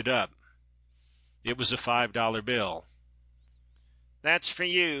guard picked it up. It was a $5 bill. "That's for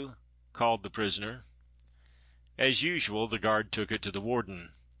you," called the prisoner. As usual, the guard took it to the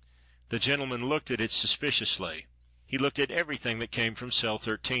warden. The gentleman looked at it suspiciously. He looked at everything that came from cell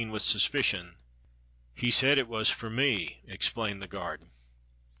 13 with suspicion. "He said it was for me," explained the guard.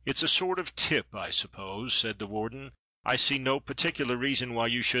 "It's a sort of tip, I suppose," said the warden. "I see no particular reason why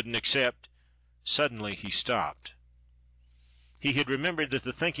you shouldn't accept—" Suddenly he stopped. He had remembered that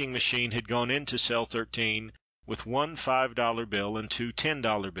the thinking machine had gone into cell 13 with one $5 bill and two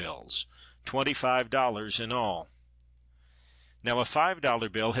 $10 bills, $25 in all. Now a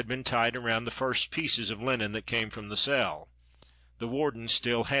 $5 bill had been tied around the first pieces of linen that came from the cell. The warden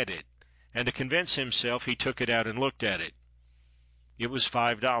still had it, and to convince himself he took it out and looked at it. It was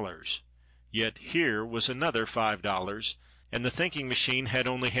 $5, yet here was another $5, and the thinking machine had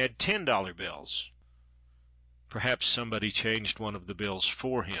only had $10 bills. Perhaps somebody changed one of the bills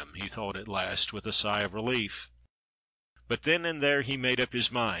for him, he thought at last, with a sigh of relief. But then and there he made up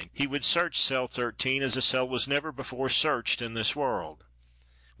his mind. He would search cell 13 as a cell was never before searched in this world.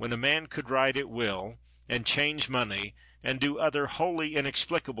 When a man could write at will, and change money, and do other wholly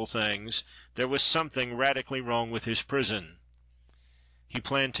inexplicable things, there was something radically wrong with his prison. He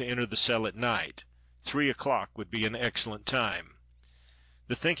planned to enter the cell at night. 3 o'clock would be an excellent time.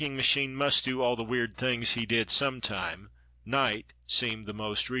 The thinking machine must do all the weird things he did sometime. Night seemed the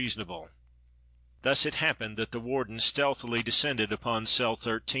most reasonable. Thus it happened that the warden stealthily descended upon cell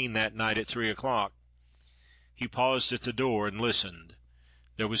 13 that night at 3 o'clock. He paused at the door and listened.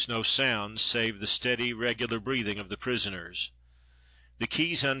 There was no sound save the steady, regular breathing of the prisoners. The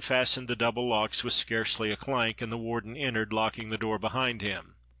keys unfastened the double locks with scarcely a clank, and the warden entered, locking the door behind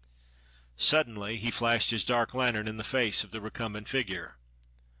him. Suddenly he flashed his dark lantern in the face of the recumbent figure.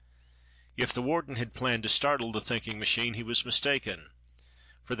 If the warden had planned to startle the thinking machine, he was mistaken,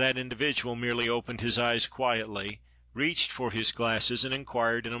 for that individual merely opened his eyes quietly, reached for his glasses, and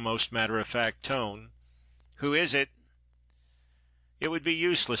inquired in a most matter-of-fact tone, "Who is it?" It would be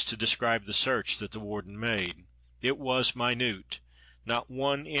useless to describe the search that the warden made. It was minute. Not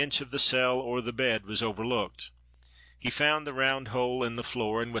 1 inch of the cell or the bed was overlooked. He found the round hole in the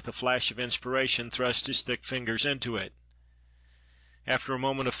floor, and with a flash of inspiration thrust his thick fingers into it. After a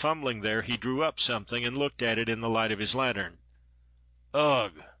moment of fumbling there, he drew up something and looked at it in the light of his lantern.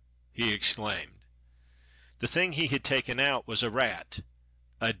 "Ugh!" he exclaimed. The thing he had taken out was a rat,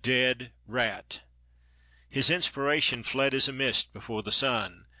 a dead rat. His inspiration fled as a mist before the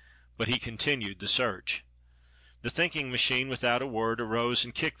sun, but he continued the search. The thinking machine, without a word, arose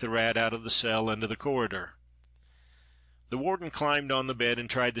and kicked the rat out of the cell into the corridor. The warden climbed on the bed and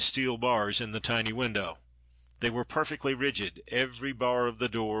tried the steel bars in the tiny window. They were perfectly rigid. Every bar of the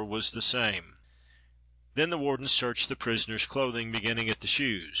door was the same. Then the warden searched the prisoner's clothing, beginning at the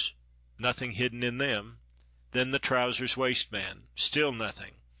shoes. Nothing hidden in them. Then the trousers' waistband. Still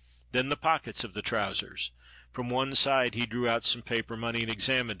nothing. Then the pockets of the trousers. From one side he drew out some paper money and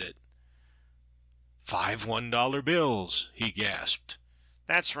examined it. 5 $1 bills, he gasped.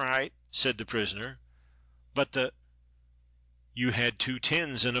 "That's right," said the prisoner. "But the—" "You had 2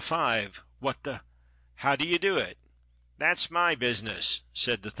 10s and a 5. What the— How do you do it?" "That's my business,"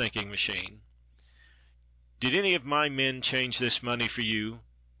 said the thinking machine. "Did any of my men change this money for you?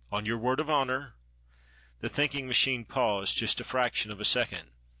 On your word of honor?" The thinking machine paused just a fraction of a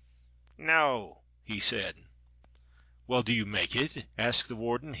second. "No," he said. "Well, do you make it?" asked the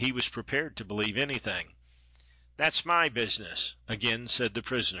warden. He was prepared to believe anything. "That's my business," again said the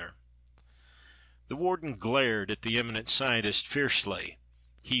prisoner. The warden glared at the eminent scientist fiercely.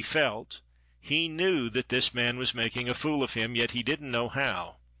 He knew that this man was making a fool of him, yet he didn't know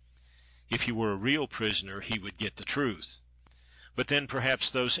how. If he were a real prisoner, he would get the truth. But then perhaps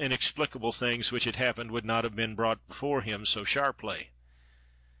those inexplicable things which had happened would not have been brought before him so sharply.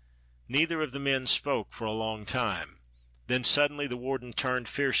 Neither of the men spoke for a long time. Then suddenly the warden turned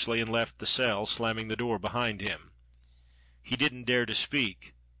fiercely and left the cell, slamming the door behind him. He didn't dare to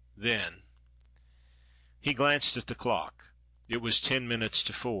speak then. He glanced at the clock. It was 10 minutes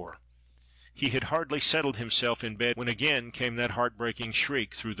to 4. He had hardly settled himself in bed when again came that heartbreaking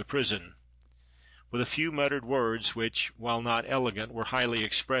shriek through the prison. With a few muttered words which, while not elegant, were highly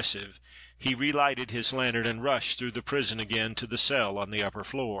expressive, he relighted his lantern and rushed through the prison again to the cell on the upper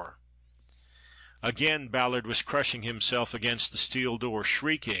floor. Again Ballard was crushing himself against the steel door,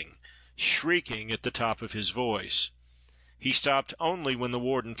 shrieking at the top of his voice. He stopped only when the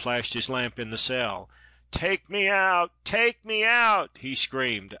warden flashed his lamp in the cell. "Take me out! Take me out!" he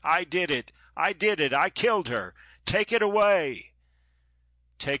screamed. "I did it! I did it! I killed her! Take it away!"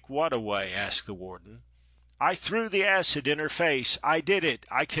 "Take what away?" asked the warden. "I threw the acid in her face. I did it.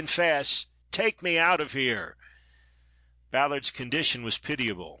 I confess. Take me out of here." Ballard's condition was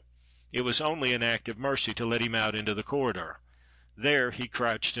pitiable. It was only an act of mercy to let him out into the corridor. There he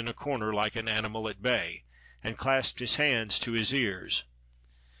crouched in a corner like an animal at bay, and clasped his hands to his ears.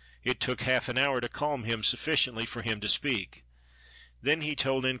 It took half an hour to calm him sufficiently for him to speak. Then he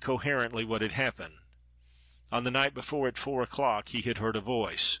told incoherently what had happened. On the night before at 4 o'clock he had heard a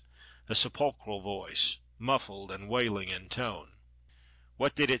voice, a sepulchral voice, muffled and wailing in tone.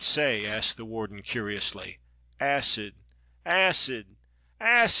 "What did it say?" asked the warden curiously. "Acid, acid,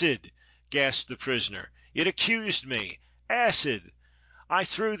 acid!" gasped the prisoner. "It accused me. Acid! I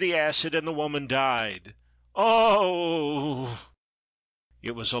threw the acid and the woman died. Oh!"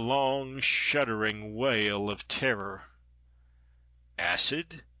 It was a long, shuddering wail of terror.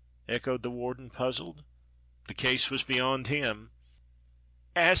 "Acid?" echoed the warden, puzzled. The case was beyond him.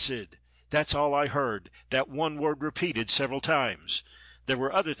 "Acid! That's all I heard, that one word repeated several times. There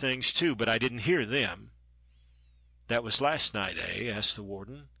were other things, too, but I didn't hear them." "That was last night, eh?" asked the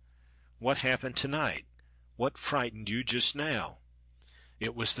warden. "What happened tonight? What frightened you just now?"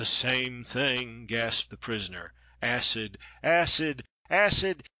 "It was the same thing," gasped the prisoner. "Acid! Acid!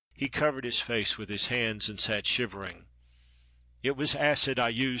 Acid!" He covered his face with his hands and sat shivering. "It was acid I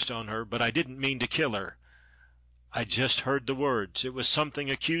used on her, but I didn't mean to kill her. I just heard the words. It was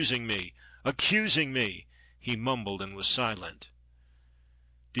something accusing me, accusing me." He mumbled and was silent.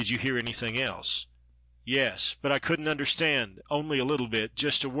 "Did you hear anything else?" "Yes, but I couldn't understand. Only a little bit,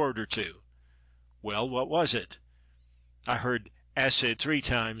 just a word or two." "Well, what was it?" "I heard acid 3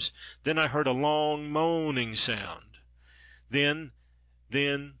 times. Then I heard a long moaning sound. Then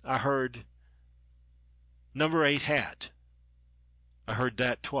I heard number 8 hat. I heard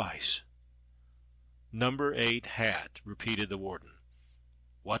that twice." "Number 8 hat," repeated the warden.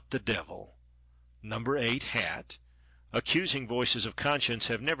 "What the devil? Number 8 hat? Accusing voices of conscience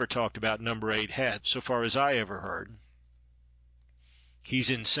have never talked about number 8 hat, so far as I ever heard." "He's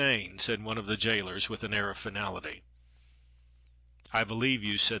insane," said one of the jailers with an air of finality. "I believe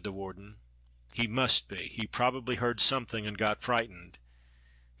you," said the warden. "He must be. He probably heard something and got frightened.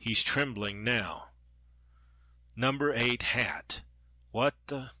 He's trembling now. Number 8 hat. What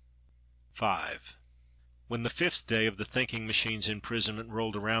the—" 5. When the 5th day of the thinking machine's imprisonment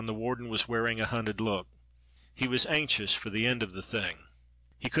rolled around, the warden was wearing a hunted look. He was anxious for the end of the thing.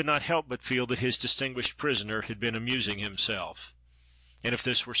 He could not help but feel that his distinguished prisoner had been amusing himself. And if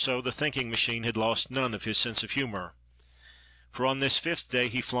this were so, the thinking machine had lost none of his sense of humor. For on this 5th day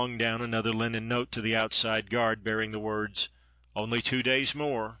he flung down another linen note to the outside guard, bearing the words, "Only 2 days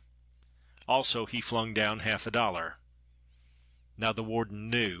more." Also he flung down $50. Now the warden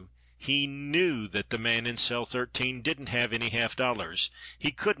knew. He knew that the man in cell 13 didn't have any $50.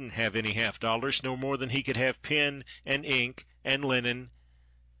 He couldn't have any $50, no more than he could have pen and ink and linen,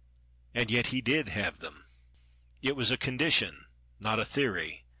 and yet he did have them. It was a condition, not a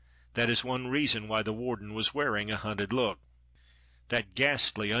theory. That is one reason why the warden was wearing a hunted look. That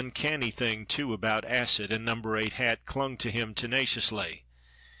ghastly, uncanny thing, too, about acid and number 8 hat clung to him tenaciously.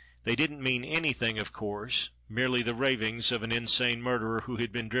 They didn't mean anything, of course, merely the ravings of an insane murderer who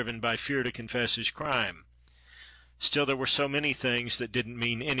had been driven by fear to confess his crime. Still, there were so many things that didn't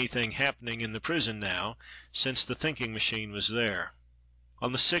mean anything happening in the prison now, since the thinking machine was there.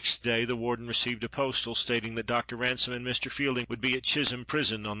 On the 6th day the warden received a postal stating that Dr. Ransome and Mr. Fielding would be at Chisholm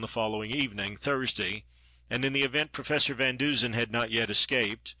Prison on the following evening, Thursday, and in the event Professor Van Dusen had not yet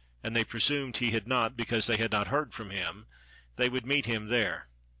escaped, and they presumed he had not because they had not heard from him, they would meet him there.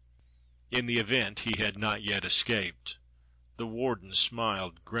 In the event he had not yet escaped. The warden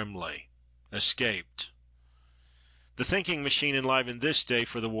smiled grimly. Escaped. The thinking machine enlivened this day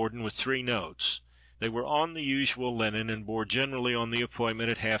for the warden with 3 notes. They were on the usual linen, and bore generally on the appointment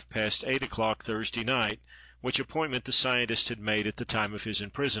at 8:30 o'clock Thursday night, which appointment the scientist had made at the time of his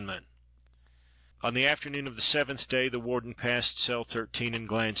imprisonment. On the afternoon of the 7th day the warden passed cell 13 and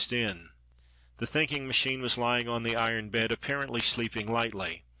glanced in. The thinking machine was lying on the iron bed, apparently sleeping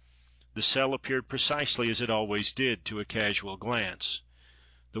lightly. The cell appeared precisely as it always did to a casual glance.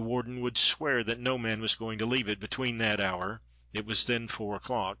 The warden would swear that no man was going to leave it between that hour (it was then 4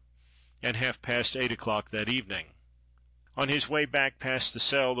 o'clock) and 8:30 o'clock that evening. On his way back past the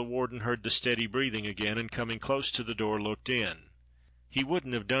cell the warden heard the steady breathing again, and coming close to the door looked in. He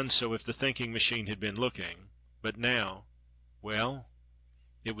wouldn't have done so if the thinking machine had been looking, but now, well,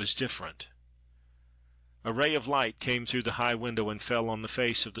 it was different. A ray of light came through the high window and fell on the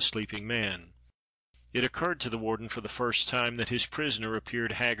face of the sleeping man. It occurred to the warden for the first time that his prisoner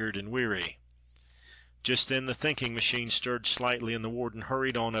appeared haggard and weary. Just then the thinking machine stirred slightly, and the warden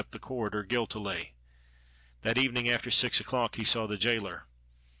hurried on up the corridor guiltily. That evening after 6 o'clock he saw the jailer.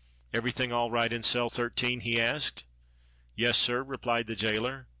 "Everything all right in cell 13?" he asked. "Yes, sir," replied the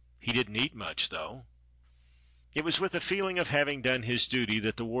jailer. He didn't eat much, though. It was with a feeling of having done his duty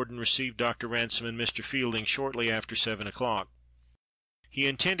that the warden received Dr. Ransome and Mr. Fielding shortly after 7 o'clock. He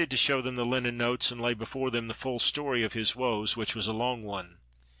intended to show them the linen notes and lay before them the full story of his woes, which was a long one.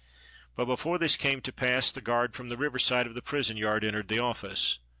 But before this came to pass, the guard from the riverside of the prison yard entered the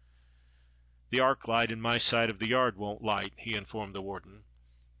office. "The arc light in my side of the yard won't light," he informed the warden.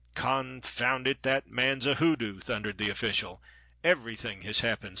 "Confound it, that man's a hoodoo," thundered the official. "Everything has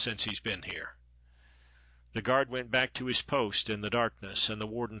happened since he's been here." The guard went back to his post in the darkness, and the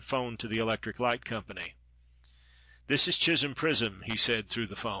warden phoned to the electric light company. "This is Chisholm Prison," he said through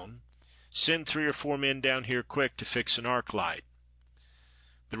the phone. "Send 3 or 4 men down here quick to fix an arc light."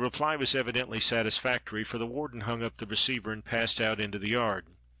 The reply was evidently satisfactory, for the warden hung up the receiver and passed out into the yard.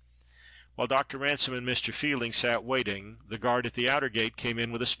 While Dr. Ransome and Mr. Fielding sat waiting, the guard at the outer gate came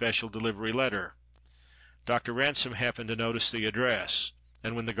in with a special delivery letter. Dr. Ransome happened to notice the address,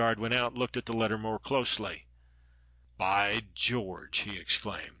 and when the guard went out, looked at the letter more closely. "By George!" he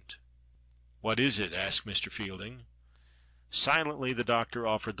exclaimed. "What is it?" asked Mr. Fielding. Silently the doctor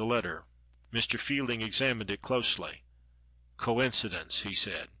offered the letter. Mr. Fielding examined it closely. "Coincidence," he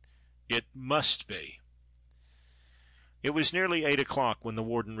said. "It must be." It was nearly 8 o'clock when the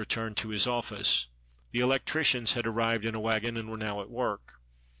warden returned to his office. The electricians had arrived in a wagon and were now at work.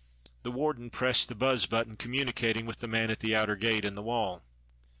 The warden pressed the buzz button communicating with the man at the outer gate in the wall.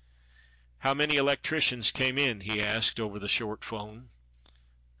 "How many electricians came in?" he asked over the short phone.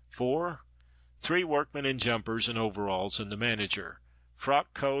 "4. 3 workmen in jumpers and overalls and the manager.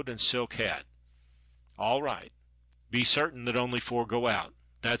 Frock coat and silk hat." "All right. Be certain that only 4 go out.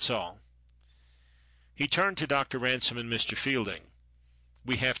 That's all." He turned to Dr. Ransome and Mr. Fielding.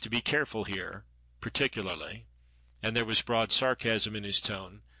 "We have to be careful here, particularly," and there was broad sarcasm in his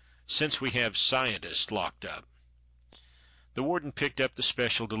tone, "since we have scientists locked up." The warden picked up the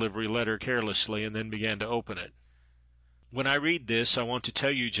special delivery letter carelessly and then began to open it. "When I read this, I want to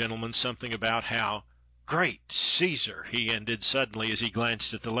tell you gentlemen something about how— Great Caesar!" he ended suddenly as he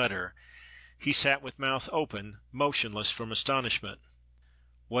glanced at the letter. He sat with mouth open, motionless from astonishment.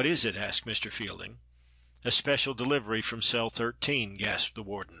 "What is it?" asked Mr. Fielding. "A special delivery from cell 13, gasped the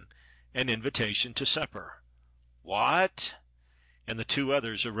warden. "An invitation to supper." "What?" And the 2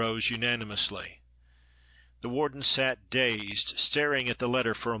 others arose unanimously. The warden sat dazed, staring at the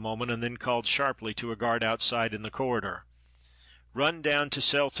letter for a moment, and then called sharply to a guard outside in the corridor. "Run down to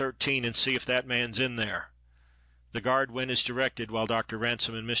cell 13 and see if that man's in there." The guard went as directed, while Dr.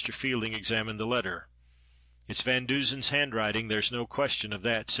 Ransome and Mr. Fielding examined the letter. "It's Van Dusen's handwriting, there's no question of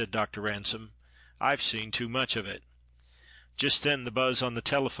that," said Dr. Ransome. "I've seen too much of it." Just then the buzz on the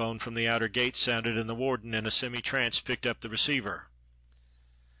telephone from the outer gate sounded, and the warden, in a semi-trance, picked up the receiver.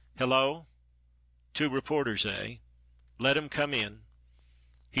 "Hello? 2 reporters, eh? Let 'em come in."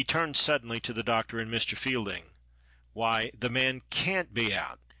 He turned suddenly to the doctor and Mr. Fielding. "Why, the man can't be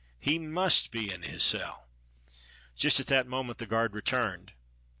out. He must be in his cell." Just at that moment the guard returned.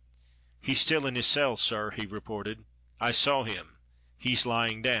 "He's still in his cell, sir," he reported. "I saw him. He's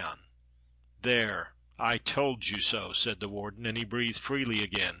lying down." "There, I told you so," said the warden, and he breathed freely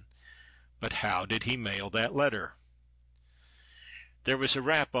again. "But how did he mail that letter?" There was a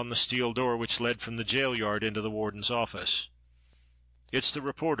rap on the steel door which led from the jail yard into the warden's office. "It's the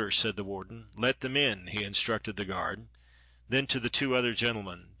reporters," said the warden. "Let them in," he instructed the guard. Then to the 2 other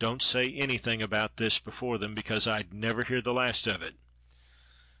gentlemen, "Don't say anything about this before them, because I'd never hear the last of it."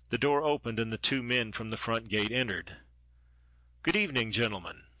 The door opened, and the 2 men from the front gate entered. "Good evening,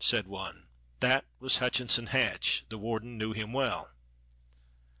 gentlemen," said one. That was Hutchinson Hatch. The warden knew him well.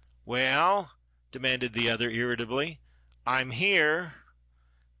 "Well?" demanded the other irritably. "I'm here."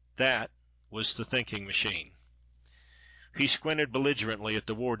 That was the thinking machine. He squinted belligerently at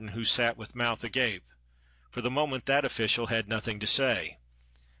the warden, who sat with mouth agape. For the moment that official had nothing to say.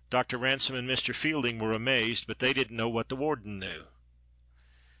 Dr. Ransome and Mr. Fielding were amazed, but they didn't know what the warden knew.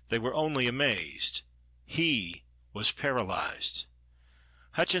 They were only amazed. He was paralyzed.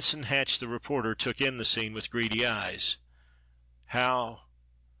 Hutchinson Hatch, the reporter, took in the scene with greedy eyes. How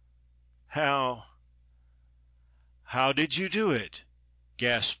did you do it?"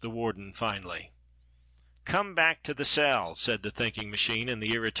 gasped the warden finally. "Come back to the cell," said the thinking machine in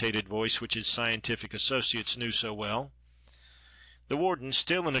the irritated voice which his scientific associates knew so well. The warden,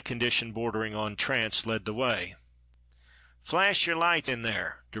 still in a condition bordering on trance, led the way. "Flash your light in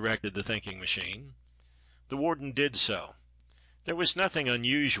there," directed the thinking machine. The warden did so. There was nothing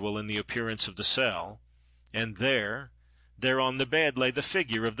unusual in the appearance of the cell, and there on the bed lay the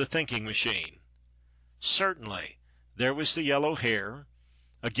figure of the thinking machine. Certainly, there was the yellow hair.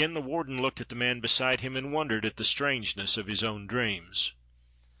 Again the warden looked at the man beside him and wondered at the strangeness of his own dreams.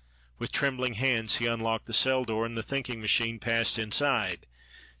 With trembling hands he unlocked the cell door, and the thinking machine passed inside.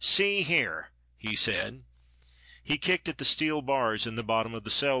 "See here," he said. He kicked at the steel bars in the bottom of the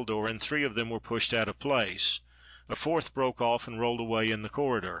cell door, and 3 of them were pushed out of place. A 4th broke off and rolled away in the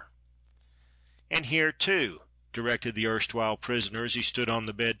corridor. "And here, too," directed the erstwhile prisoner as he stood on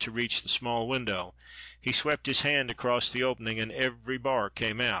the bed to reach the small window. He swept his hand across the opening, and every bar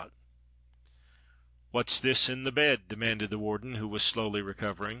came out. "What's this in the bed?" demanded the warden, who was slowly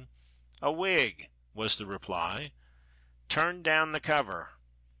recovering. "A wig," was the reply. "Turn down the cover."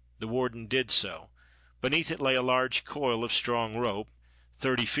 The warden did so. Beneath it lay a large coil of strong rope,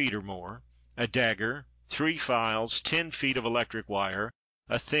 30 feet or more, a dagger, 3 files, 10 feet of electric wire,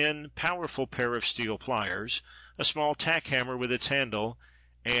 a thin, powerful pair of steel pliers, a small tack hammer with its handle,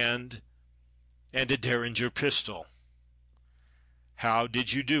 and a Derringer pistol. "How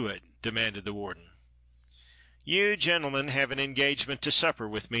did you do it?" demanded the warden. "You gentlemen have an engagement to supper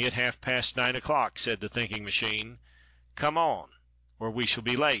with me at 9:30 o'clock," said the thinking machine. "Come on, or we shall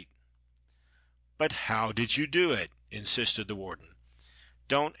be late." "But how did you do it?" insisted the warden.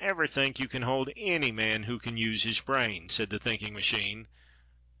 "Don't ever think you can hold any man who can use his brain," said the thinking machine.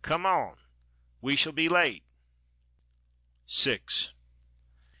 "Come on, we shall be late." 6.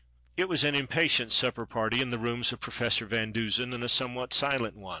 It was an impatient supper party in the rooms of Professor Van Dusen, and a somewhat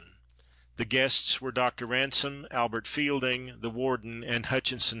silent one. The guests were Dr. Ransome, Alfred Fielding, the warden, and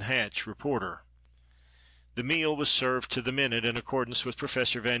Hutchinson Hatch, reporter. The meal was served to the minute in accordance with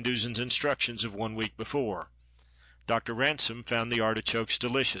Professor Van Dusen's instructions of 1 week before. Dr. Ransome found the artichokes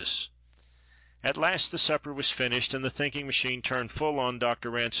delicious. At last the supper was finished, and the thinking machine turned full on Dr.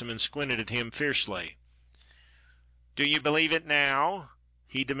 Ransome and squinted at him fiercely. "Do you believe it now?"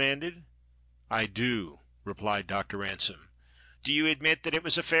 he demanded. "I do," replied Dr. Ransome. "Do you admit that it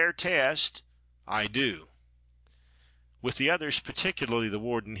was a fair test?" "I do." With the others, particularly the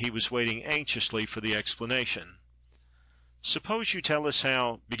warden, he was waiting anxiously for the explanation. "Suppose you tell us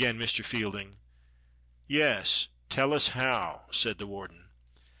how—" began Mr. Fielding. "Yes, tell us how," said the warden.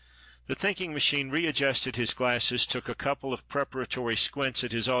 The thinking machine readjusted his glasses, took a couple of preparatory squints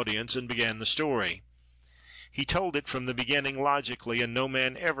at his audience, and began the story. He told it from the beginning logically, and no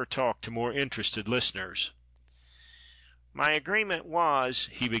man ever talked to more interested listeners. "My agreement was,"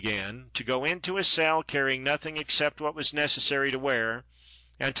 he began, "to go into a cell carrying nothing except what was necessary to wear,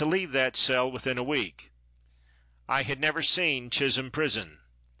 and to leave that cell within a week. I had never seen Chisholm Prison.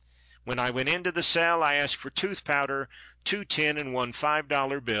 When I went into the cell I asked for tooth powder, 2 10 and 1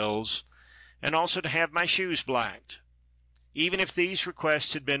 $5 bills, and also to have my shoes blacked. Even if these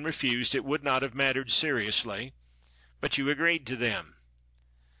requests had been refused it would not have mattered seriously, but you agreed to them.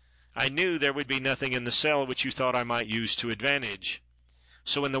 I knew there would be nothing in the cell which you thought I might use to advantage.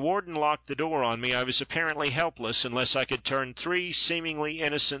 So when the warden locked the door on me I was apparently helpless unless I could turn 3 seemingly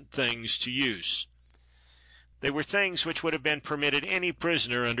innocent things to use. They were things which would have been permitted any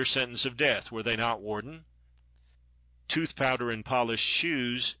prisoner under sentence of death, were they not, warden? Tooth powder and polished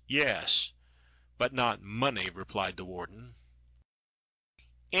shoes, yes, but not money," replied the warden.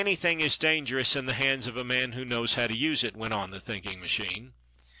 "Anything is dangerous in the hands of a man who knows how to use it," went on the thinking machine.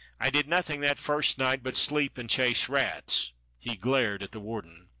 "I did nothing that first night but sleep and chase rats." He glared at the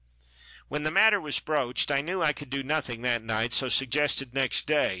warden. "When the matter was broached, I knew I could do nothing that night, so suggested next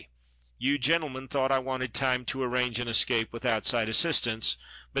day. You gentlemen thought I wanted time to arrange an escape with outside assistance,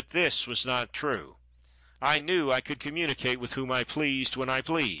 but this was not true. I knew I could communicate with whom I pleased when I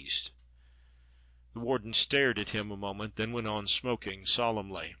pleased." The warden stared at him a moment, then went on smoking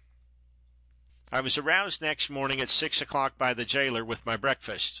solemnly. "I was aroused next morning at 6 o'clock by the jailer with my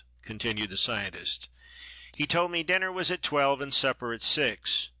breakfast," continued the scientist. "He told me dinner was at 12 and supper at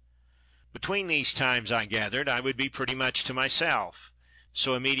 6. Between these times, I gathered, I would be pretty much to myself,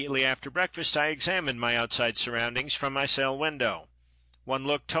 so immediately after breakfast I examined my outside surroundings from my cell window. One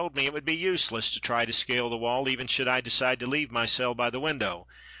look told me it would be useless to try to scale the wall even should I decide to leave my cell by the window,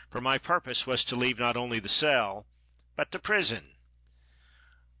 for my purpose was to leave not only the cell, but the prison.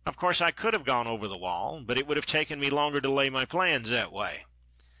 Of course I could have gone over the wall, but it would have taken me longer to lay my plans that way.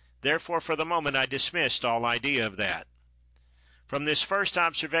 Therefore for the moment I dismissed all idea of that. From this first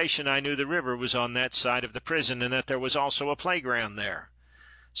observation I knew the river was on that side of the prison, and that there was also a playground there.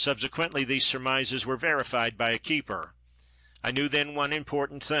 Subsequently these surmises were verified by a keeper. I knew then one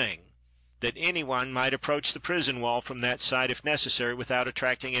important thing, that anyone might approach the prison wall from that side if necessary without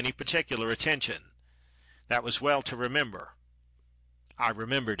attracting any particular attention. That was well to remember. I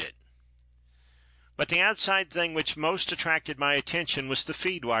remembered it. But the outside thing which most attracted my attention was the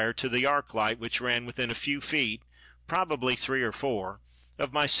feed wire to the arc light which ran within a few feet, probably 3 or 4,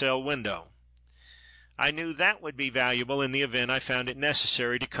 of my cell window. I knew that would be valuable in the event I found it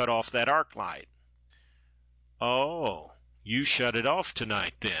necessary to cut off that arc light." "Oh, you shut it off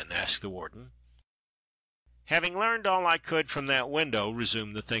tonight, then?" asked the warden. "Having learned all I could from that window,"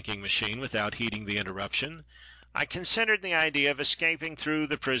 resumed the thinking machine without heeding the interruption, "I considered the idea of escaping through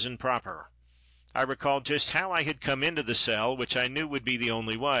the prison proper. I recalled just how I had come into the cell, which I knew would be the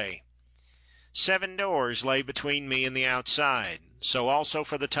only way. 7 doors lay between me and the outside, so also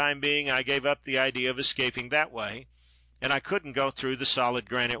for the time being I gave up the idea of escaping that way, and I couldn't go through the solid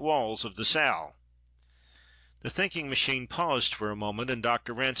granite walls of the cell." The thinking machine paused for a moment, and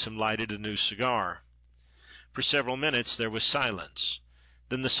Dr. Ransome lighted a new cigar. For several minutes there was silence.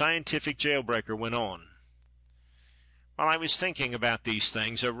 Then the scientific jailbreaker went on. "While I was thinking about these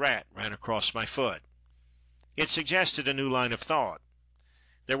things, a rat ran across my foot. It suggested a new line of thought.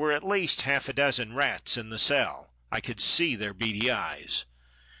 There were at least half a dozen rats in the cell. I could see their beady eyes.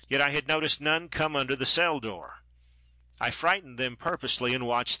 Yet I had noticed none come under the cell door. I frightened them purposely and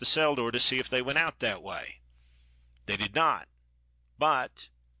watched the cell door to see if they went out that way. They did not, but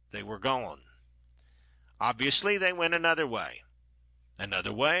they were gone. Obviously they went another way.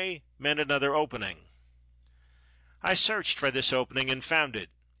 Another way meant another opening. I searched for this opening and found it.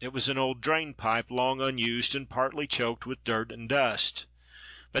 It was an old drain pipe, long unused and partly choked with dirt and dust.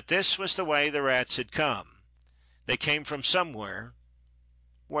 But this was the way the rats had come. They came from somewhere.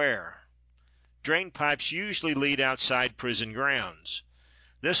 Where? Drain pipes usually lead outside prison grounds.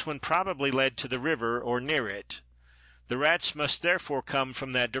 This one probably led to the river or near it. The rats must therefore come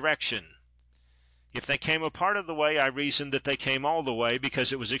from that direction. If they came a part of the way, I reasoned that they came all the way,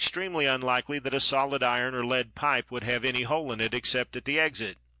 because it was extremely unlikely that a solid iron or lead pipe would have any hole in it except at the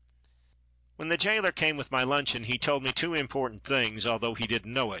exit. When the jailer came with my luncheon, he told me 2 important things, although he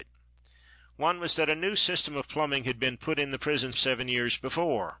didn't know it. One was that a new system of plumbing had been put in the prison 7 years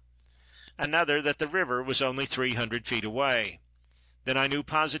before. Another, that the river was only 300 feet away. Then I knew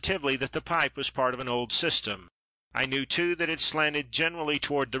positively that the pipe was part of an old system. I knew, too, that it slanted generally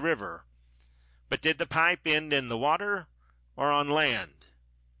toward the river. But did the pipe end in the water or on land?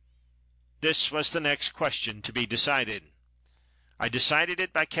 This was the next question to be decided. I decided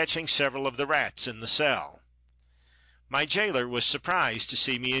it by catching several of the rats in the cell. My jailer was surprised to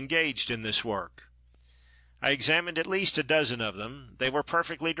see me engaged in this work. I examined at least a dozen of them. They were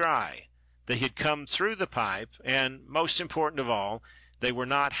perfectly dry. They had come through the pipe, and, most important of all, they were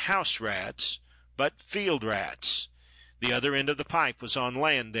not house rats, but field rats. The other end of the pipe was on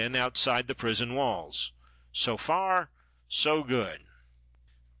land, then, outside the prison walls. So far, so good.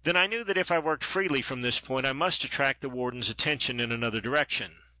 Then I knew that if I worked freely from this point, I must attract the warden's attention in another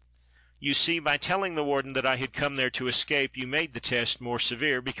direction. You see, by telling the warden that I had come there to escape, you made the test more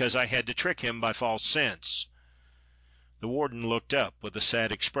severe, because I had to trick him by false sense." The warden looked up with a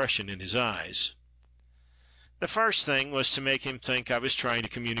sad expression in his eyes. "The first thing was to make him think I was trying to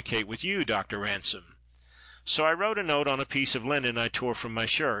communicate with you, Dr. Ransome. So I wrote a note on a piece of linen I tore from my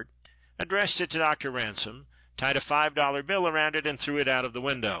shirt, addressed it to Dr. Ransome, tied a $5 bill around it, and threw it out of the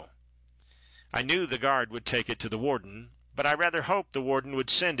window. I knew the guard would take it to the warden, but I rather hoped the warden would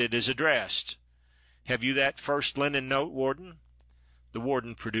send it as addressed. Have you that first linen note, warden?" The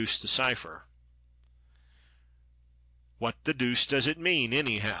warden produced the cipher. "What the deuce does it mean,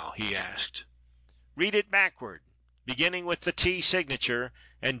 anyhow?" he asked. "Read it backward, beginning with the T signature,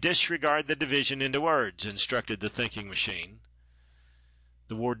 and disregard the division into words," instructed the thinking machine.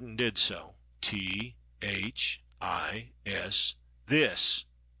 The warden did so. T-H-I-S, this,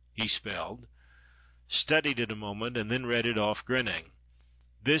 he spelled, studied it a moment, and then read it off, grinning.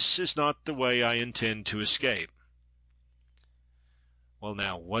 "This is not the way I intend to escape." "Well,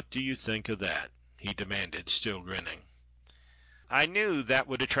 now, what do you think of that?" he demanded, still grinning. "I knew that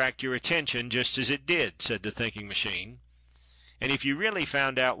would attract your attention just as it did," said the thinking machine. "And if you really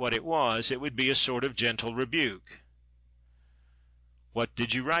found out what it was, it would be a sort of gentle rebuke." "What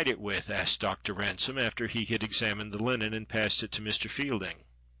did you write it with?" asked Dr. Ransome, after he had examined the linen and passed it to Mr. Fielding.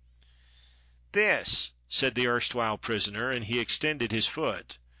 "This," said the erstwhile prisoner, and he extended his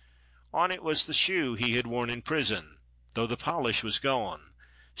foot. On it was the shoe he had worn in prison, though the polish was gone,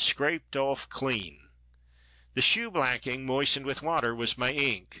 scraped off clean. The shoe blacking, moistened with water, was my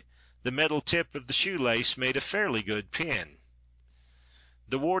ink. The metal tip of the shoelace made a fairly good pen.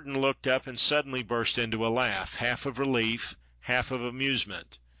 The warden looked up and suddenly burst into a laugh, half of relief, half of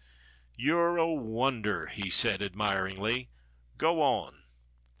amusement. "You're a wonder," he said admiringly. "Go on."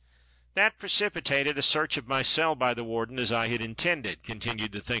 "That precipitated a search of my cell by the warden, as I had intended,"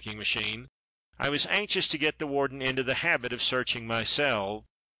 continued the thinking machine. "I was anxious to get the warden into the habit of searching my cell,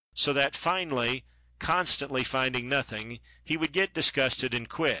 so that finally, constantly finding nothing, he would get disgusted and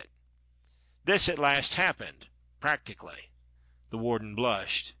quit. This at last happened, practically. The warden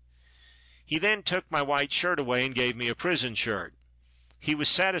blushed. He then took my white shirt away and gave me a prison shirt. He was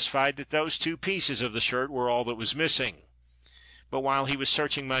satisfied that those 2 pieces of the shirt were all that was missing. But while he was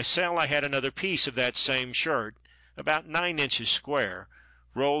searching my cell, I had another piece of that same shirt, about 9 inches square,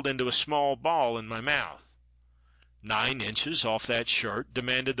 rolled into a small ball in my mouth. 9 inches off that shirt?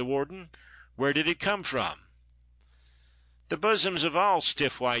 Demanded the warden. Where did it come from? The bosoms of all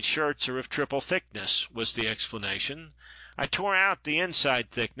stiff white shirts are of triple thickness, was the explanation. I tore out the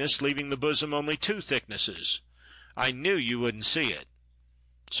inside thickness, leaving the bosom only 2 thicknesses. I knew you wouldn't see it.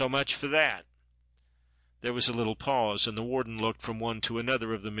 So much for that. There was a little pause, and the warden looked from one to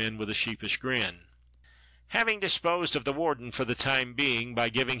another of the men with a sheepish grin. Having disposed of the warden for the time being by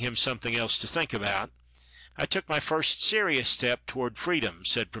giving him something else to think about, I took my first serious step toward freedom,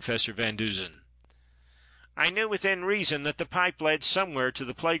 said Professor Van Dusen. I knew within reason that the pipe led somewhere to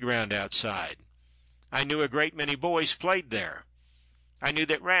the playground outside. I knew a great many boys played there. I knew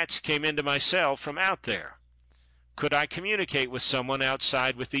that rats came into my cell from out there. Could I communicate with someone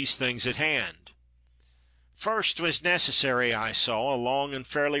outside with these things at hand? First was necessary, I saw, a long and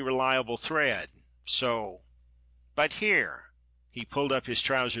fairly reliable thread. But here, he pulled up his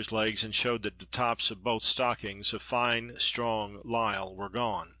trousers legs and showed that the tops of both stockings of fine, strong lisle were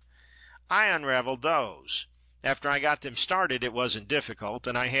gone. I unraveled those. After I got them started, it wasn't difficult,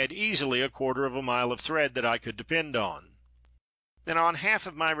 and I had easily 1/4 of a mile of thread that I could depend on. Then on half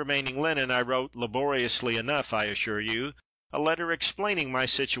of my remaining linen I wrote, laboriously enough, I assure you, a letter explaining my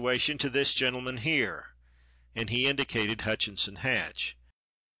situation to this gentleman here, and he indicated Hutchinson Hatch.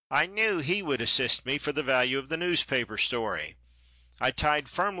 I knew he would assist me for the value of the newspaper story. I tied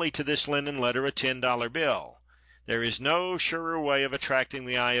firmly to this linen letter a $10 bill. There is no surer way of attracting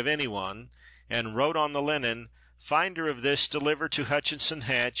the eye of anyone, and wrote on the linen, "Finder of this deliver to Hutchinson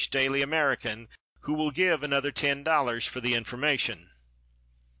Hatch, Daily American, who will give another $10 for the information."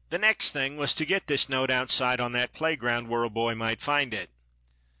 The next thing was to get this note outside on that playground where a boy might find it.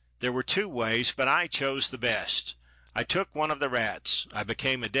 There were 2 ways, but I chose the best. I took one of the rats. I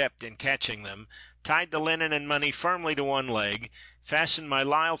became adept in catching them, tied the linen and money firmly to one leg, fastened my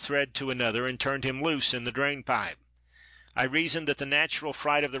lisle thread to another, and turned him loose in the drain pipe. I reasoned that the natural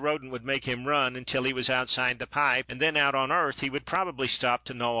fright of the rodent would make him run until he was outside the pipe, and then out on earth he would probably stop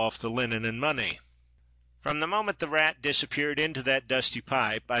to gnaw off the linen and money. From the moment the rat disappeared into that dusty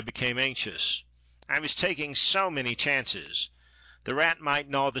pipe, I became anxious. I was taking so many chances. The rat might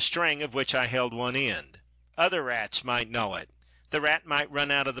gnaw the string of which I held one end. Other rats might gnaw it. The rat might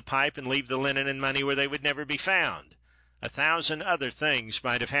run out of the pipe and leave the linen and money where they would never be found. 1,000 other things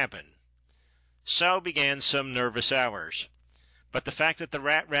might have happened. So began some nervous hours. But the fact that the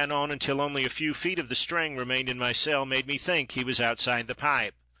rat ran on until only a few feet of the string remained in my cell made me think he was outside the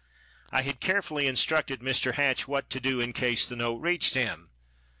pipe. I had carefully instructed Mr. Hatch what to do in case the note reached him.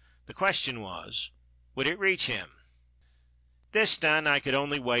 The question was, would it reach him? This done, I could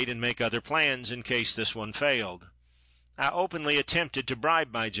only wait and make other plans in case this one failed. I openly attempted to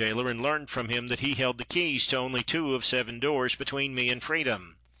bribe my jailer and learned from him that he held the keys to only 2 of 7 doors between me and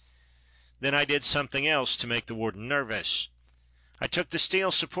freedom. Then I did something else to make the warden nervous. I took the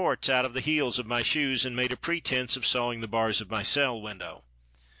steel supports out of the heels of my shoes and made a pretense of sawing the bars of my cell window.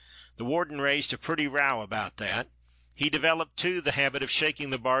 The warden raised a pretty row about that. He developed, too, the habit of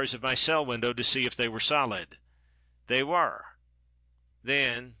shaking the bars of my cell window to see if they were solid. They were.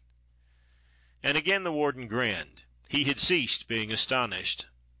 Then, and again the warden grinned. He had ceased being astonished.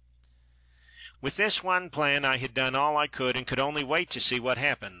 With this one plan I had done all I could and could only wait to see what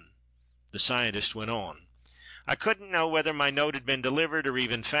happened. The scientist went on. I couldn't know whether my note had been delivered or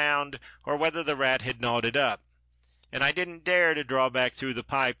even found, or whether the rat had gnawed it up, and I didn't dare to draw back through the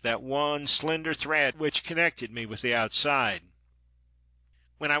pipe that one slender thread which connected me with the outside.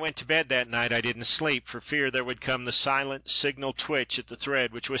 When I went to bed that night I didn't sleep for fear there would come the silent signal twitch at the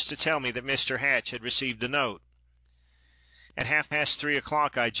thread which was to tell me that Mr. Hatch had received a note. At 3:30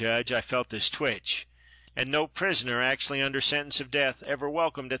 o'clock, I judge, I felt this twitch, and no prisoner actually under sentence of death ever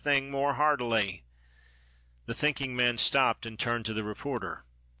welcomed a thing more heartily. The thinking man stopped and turned to the reporter.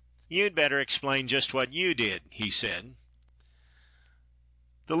 "You'd better explain just what you did," he said.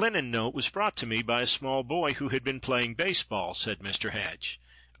 "The linen note was brought to me by a small boy who had been playing baseball," said Mr. Hatch.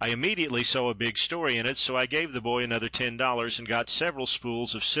 "I immediately saw a big story in it, so I gave the boy another $10 and got several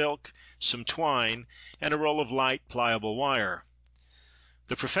spools of silk, some twine, and a roll of light, pliable wire.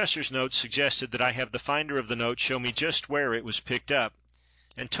 The professor's note suggested that I have the finder of the note show me just where it was picked up,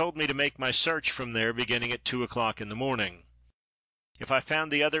 and told me to make my search from there beginning at 2 o'clock in the morning. If I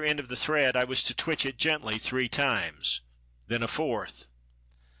found the other end of the thread, I was to twitch it gently 3 times, then a 4th.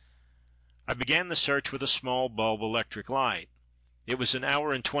 I began the search with a small bulb electric light. It was an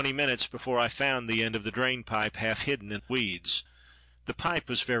hour and 20 minutes before I found the end of the drain pipe half hidden in weeds. The pipe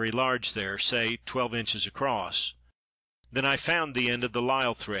was very large there, say 12 inches across. Then I found the end of the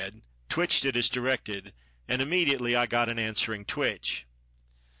lisle thread, twitched it as directed, and immediately I got an answering twitch.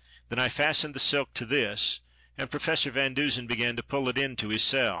 Then I fastened the silk to this, and Professor Van Dusen began to pull it into his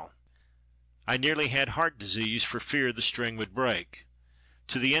cell. I nearly had heart disease for fear the string would break.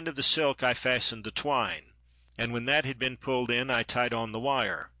 To the end of the silk I fastened the twine, and when that had been pulled in I tied on the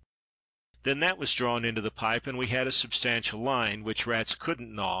wire. Then that was drawn into the pipe, and we had a substantial line, which rats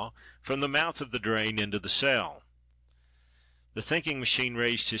couldn't gnaw, from the mouth of the drain into the cell. The thinking machine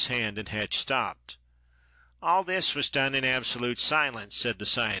raised his hand, and Hatch stopped. "All this was done in absolute silence," said the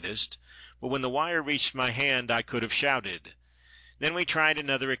scientist, "but when the wire reached my hand I could have shouted. Then we tried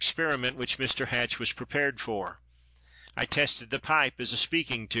another experiment which Mr. Hatch was prepared for. I tested the pipe as a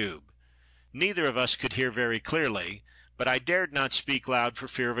speaking tube. Neither of us could hear very clearly, but I dared not speak loud for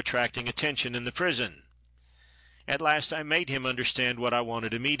fear of attracting attention in the prison. At last I made him understand what I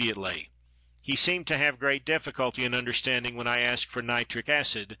wanted immediately. He seemed to have great difficulty in understanding when I asked for nitric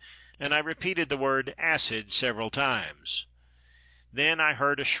acid, and I repeated the word acid several times. Then I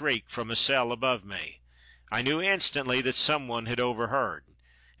heard a shriek from a cell above me. I knew instantly that someone had overheard,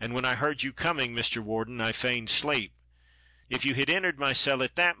 and when I heard you coming, Mr. Warden, I feigned sleep. If you had entered my cell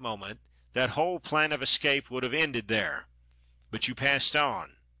at that moment, that whole plan of escape would have ended there. But you passed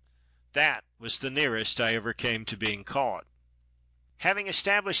on. That was the nearest I ever came to being caught." Having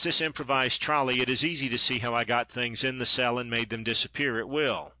established this improvised trolley, it is easy to see how I got things in the cell and made them disappear at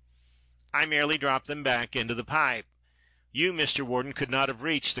will. I merely dropped them back into the pipe. You, Mr. Warden, could not have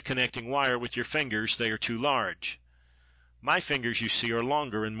reached the connecting wire with your fingers. They are too large. My fingers, you see, are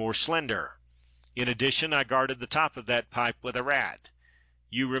longer and more slender. In addition, I guarded the top of that pipe with a rat.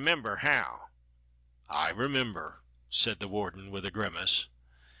 You remember how." "I remember," said the warden with a grimace.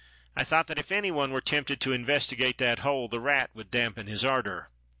 "I thought that if anyone were tempted to investigate that hole, the rat would dampen his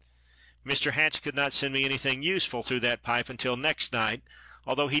ardor. Mr. Hatch could not send me anything useful through that pipe until next night,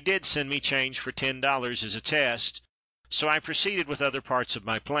 although he did send me change for $10 as a test, so I proceeded with other parts of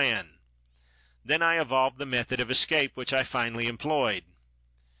my plan. Then I evolved the method of escape which I finally employed.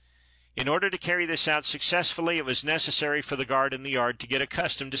 In order to carry this out successfully, it was necessary for the guard in the yard to get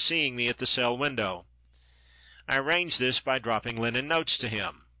accustomed to seeing me at the cell window. I arranged this by dropping linen notes to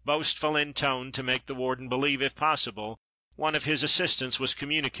him, boastful in tone, to make the warden believe, if possible, one of his assistants was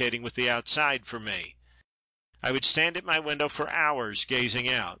communicating with the outside for me. I would stand at my window for hours gazing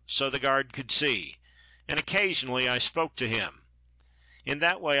out, so the guard could see, and occasionally I spoke to him. In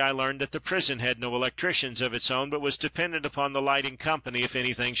that way I learned that the prison had no electricians of its own, but was dependent upon the lighting company if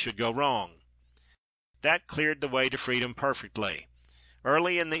anything should go wrong. That cleared the way to freedom perfectly.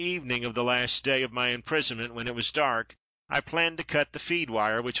 Early in the evening of the last day of my imprisonment, when it was dark, I planned to cut the feed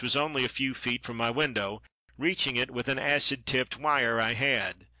wire, which was only a few feet from my window, reaching it with an acid-tipped wire I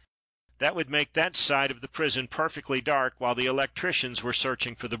had. That would make that side of the prison perfectly dark while the electricians were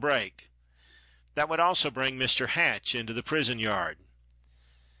searching for the break. That would also bring Mr. Hatch into the prison yard.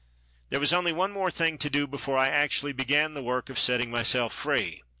 There was only one more thing to do before I actually began the work of setting myself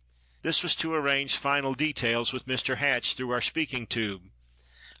free. This was to arrange final details with Mr. Hatch through our speaking tube.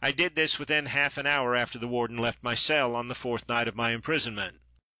 I did this within half an hour after the warden left my cell on the 4th night of my imprisonment.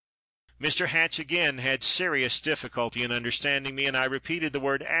 Mr. Hatch again had serious difficulty in understanding me, and I repeated the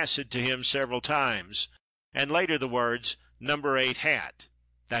word acid to him several times, and later the words, "No. 8 hat.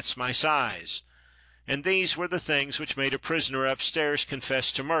 That's my size." And these were the things which made a prisoner upstairs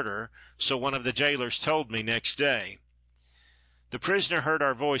confess to murder, so one of the jailers told me next day. The prisoner heard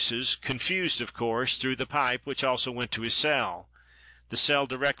our voices, confused, of course, through the pipe, which also went to his cell. The cell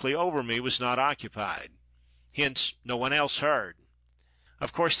directly over me was not occupied. Hence, no one else heard.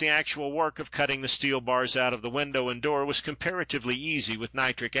 Of course, the actual work of cutting the steel bars out of the window and door was comparatively easy with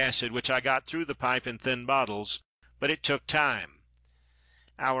nitric acid, which I got through the pipe in thin bottles, but it took time.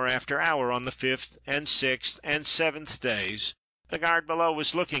 Hour after hour on the 5th and 6th and 7th days, the guard below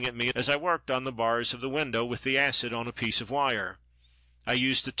was looking at me as I worked on the bars of the window with the acid on a piece of wire. I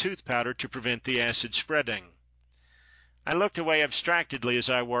used the tooth powder to prevent the acid spreading. I looked away abstractedly as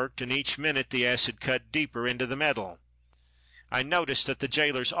I worked, and each minute the acid cut deeper into the metal. I noticed that the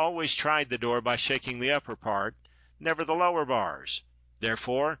jailers always tried the door by shaking the upper part, never the lower bars.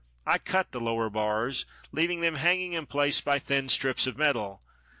 Therefore, I cut the lower bars, leaving them hanging in place by thin strips of metal.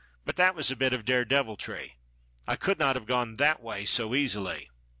 But that was a bit of daredeviltry. I could not have gone that way so easily.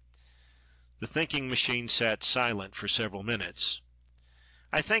 The thinking machine sat silent for several minutes.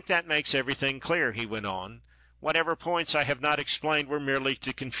 "I think that makes everything clear," he went on. Whatever points I have not explained were merely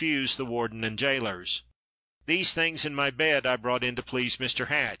to confuse the warden and jailers. These things in my bed I brought in to please Mr.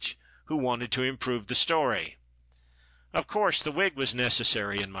 Hatch, who wanted to improve the story. Of course, the wig was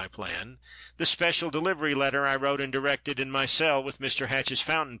necessary in my plan. The special delivery letter I wrote and directed in my cell with Mr. Hatch's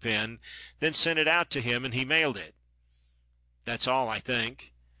fountain pen, then sent it out to him and he mailed it. That's all, I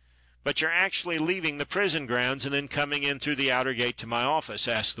think. But you're actually leaving the prison grounds and then coming in through the outer gate to my office?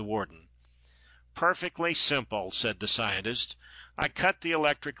 Asked the warden. Perfectly simple, said the scientist. I cut the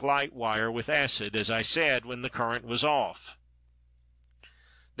electric light wire with acid, as I said, when the current was off.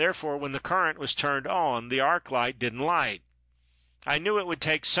 Therefore, when the current was turned on, the arc light didn't light. I knew it would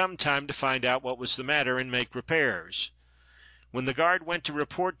take some time to find out what was the matter and make repairs. When the guard went to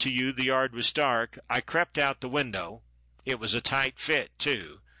report to you the yard was dark, I crept out the window. It was a tight fit,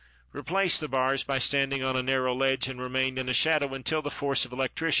 too. Replaced the bars by standing on a narrow ledge and remained in a shadow until the force of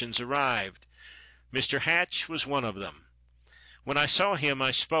electricians arrived. Mr. Hatch was one of them. When I saw him,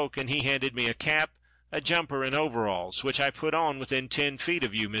 I spoke, and he handed me a cap, a jumper, and overalls, which I put on within 10 feet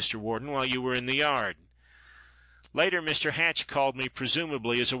of you, Mr. Warden, while you were in the yard. Later, Mr. Hatch called me,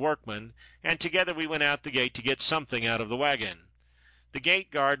 presumably as a workman, and together we went out the gate to get something out of the wagon. The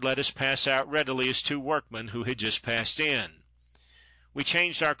gate guard let us pass out readily as 2 workmen who had just passed in. We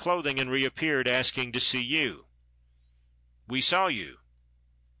changed our clothing and reappeared, asking to see you. We saw you.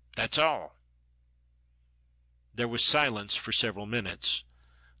 That's all. There was silence for several minutes.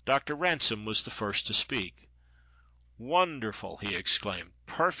 Dr. Ransome was the first to speak. "Wonderful!" he exclaimed.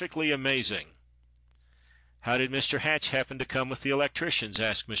 "Perfectly amazing!" "How did Mr. Hatch happen to come with the electricians?"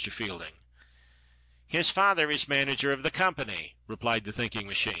 asked Mr. Fielding. "His father is manager of the company," replied the thinking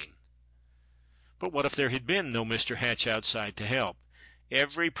machine. "But what if there had been no Mr. Hatch outside to help?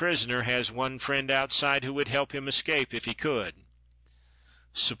 Every prisoner has one friend outside who would help him escape if he could."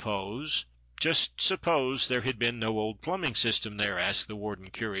 "Suppose, just suppose, there had been no old plumbing system there?" asked the warden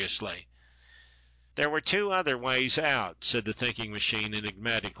curiously. "There were 2 other ways out," said the thinking machine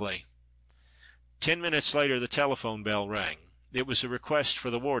enigmatically. 10 minutes later the telephone bell rang. It was a request for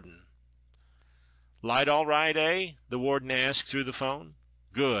the warden. "Light all right, eh?" the warden asked through the phone.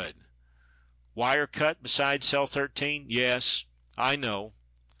 "Good. Wire cut beside cell 13? Yes, I know.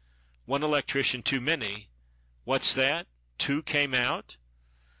 1 electrician too many. What's that? 2 came out?"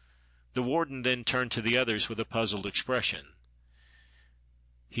 The warden then turned to the others with a puzzled expression.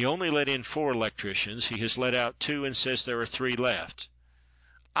 "He only let in 4 electricians. He has let out 2 and says there are 3 left."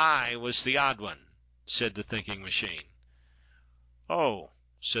 "I was the odd one," said the thinking machine. "Oh,"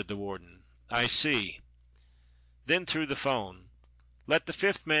 said the warden, "I see." Then through the phone, "Let the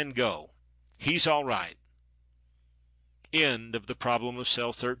 5th man go. He's all right." End of The Problem of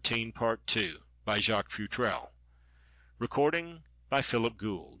Cell 13, Part 2, by Jacques Futrelle. Recording by Philip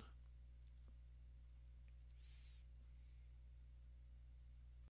Gould.